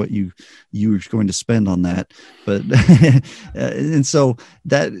quarter of what you're going to spend on that. But and so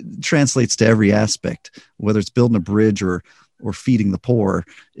that translates to every aspect, whether it's building a bridge or feeding the poor.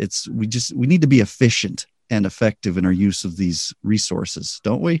 We need to be efficient and effective in our use of these resources,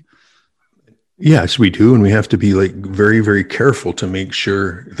 don't we? Yes, we do. And we have to be very, very careful to make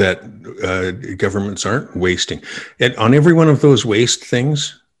sure that governments aren't wasting. And on every one of those waste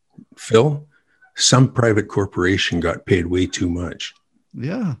things, Phil, some private corporation got paid way too much.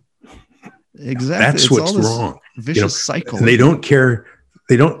 Yeah, exactly. That's what's wrong. Vicious cycle. And they don't care.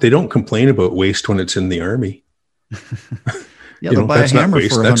 They don't complain about waste when it's in the army. Yeah, they'll buy a hammer for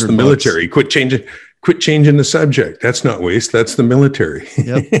 $100. That's the military. Quit changing the subject. That's not waste. That's the military.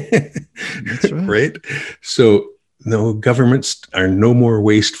 Yep. That's right. Right? So no, governments are no more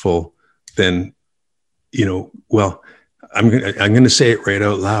wasteful than, well, I'm going to say it right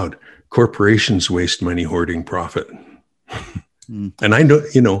out loud. Corporations waste money hoarding profit. And I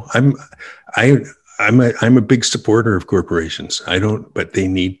know, I'm a big supporter of corporations. But they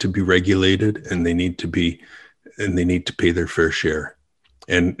need to be regulated, and they need to pay their fair share.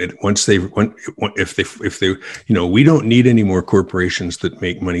 And if they, we don't need any more corporations that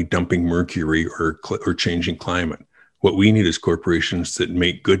make money dumping mercury or changing climate. What we need is corporations that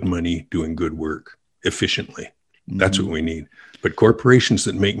make good money doing good work efficiently. That's what we need. But corporations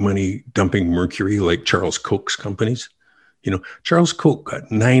that make money dumping mercury, like Charles Koch's companies, Charles Koch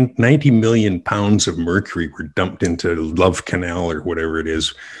got 90 million pounds of mercury were dumped into Love Canal or whatever it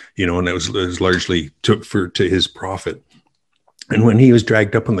is, and it was largely to his profit. And when he was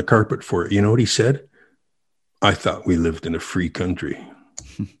dragged up on the carpet for it, you know what he said? I thought we lived in a free country.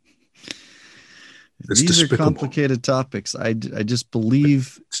 These despicable. Are complicated topics. I just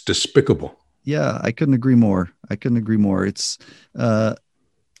believe it's despicable. Yeah, I couldn't agree more. It's, I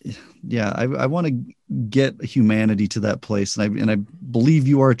want to get humanity to that place. And I believe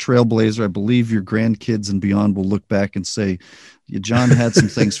you are a trailblazer. I believe your grandkids and beyond will look back and say, John had some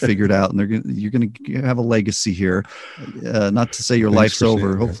things figured out, and you're going to have a legacy here. Not to say your life's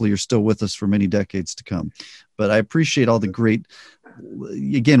over. Hopefully you're still with us for many decades to come. But I appreciate all the great,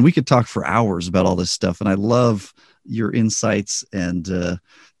 again, we could talk for hours about all this stuff. And I love your insights and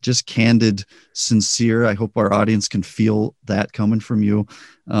just candid, sincere. I hope our audience can feel that coming from you.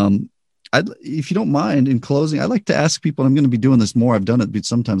 If you don't mind, in closing, I'd like to ask people, and I'm going to be doing this more. I've done it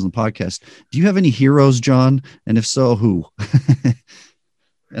sometimes on the podcast. Do you have any heroes, John? And if so, who?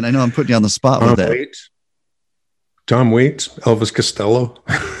 And I know I'm putting you on the spot with that. Tom Waits, Elvis Costello.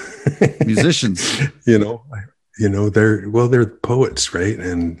 Musicians. They're poets, right?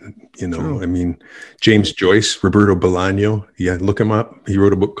 And, True. I mean, James Joyce, Roberto Bolaño. Yeah, look him up. He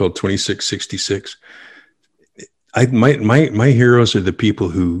wrote a book called 2666. My heroes are the people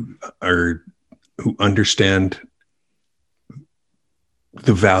who understand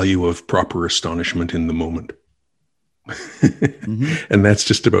the value of proper astonishment in the moment. And that's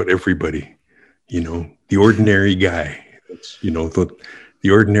just about everybody, the ordinary guy, the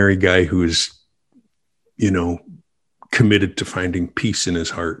ordinary guy who is, committed to finding peace in his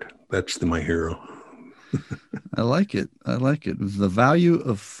heart. That's my hero. I like it. The value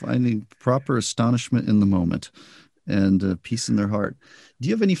of finding proper astonishment in the moment and peace in their heart. Do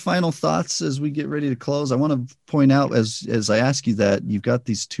you have any final thoughts as we get ready to close? I want to point out as I ask you that you've got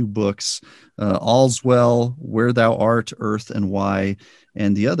these two books, All's Well, Where Thou Art, Earth and Why,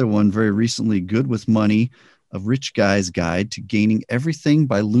 and the other one very recently, Good with Money, A Rich Guy's Guide to Gaining Everything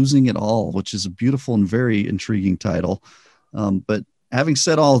by Losing It All, which is a beautiful and very intriguing title. But having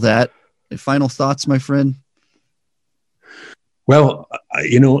said all that, final thoughts, my friend? Well,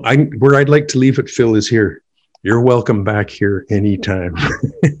 where I'd like to leave it, Phil, is here. You're welcome back here anytime.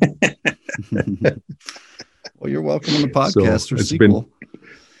 Well, you're welcome on the podcast or sequel.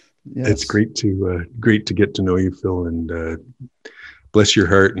 Yes. It's great to get to know you, Phil, and bless your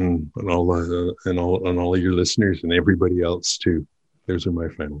heart and all of your listeners and everybody else too. Those are my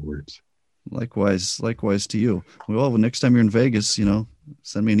final words. Likewise to you. Well, next time you're in Vegas,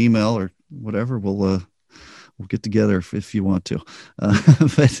 send me an email or whatever. We'll get together if you want to.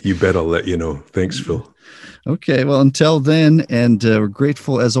 But you bet I'll let you know. Thanks, Phil. Okay. Well, until then, and we're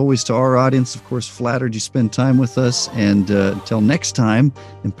grateful as always to our audience. Of course, flattered you spend time with us. And until next time,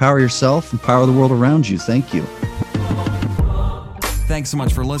 empower yourself, empower the world around you. Thank you. Thanks so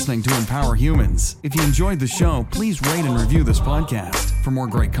much for listening to Empower Humans. If you enjoyed the show, please rate and review this podcast. For more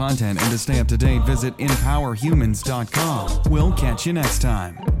great content and to stay up to date, visit empowerhumans.com. We'll catch you next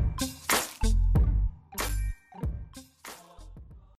time.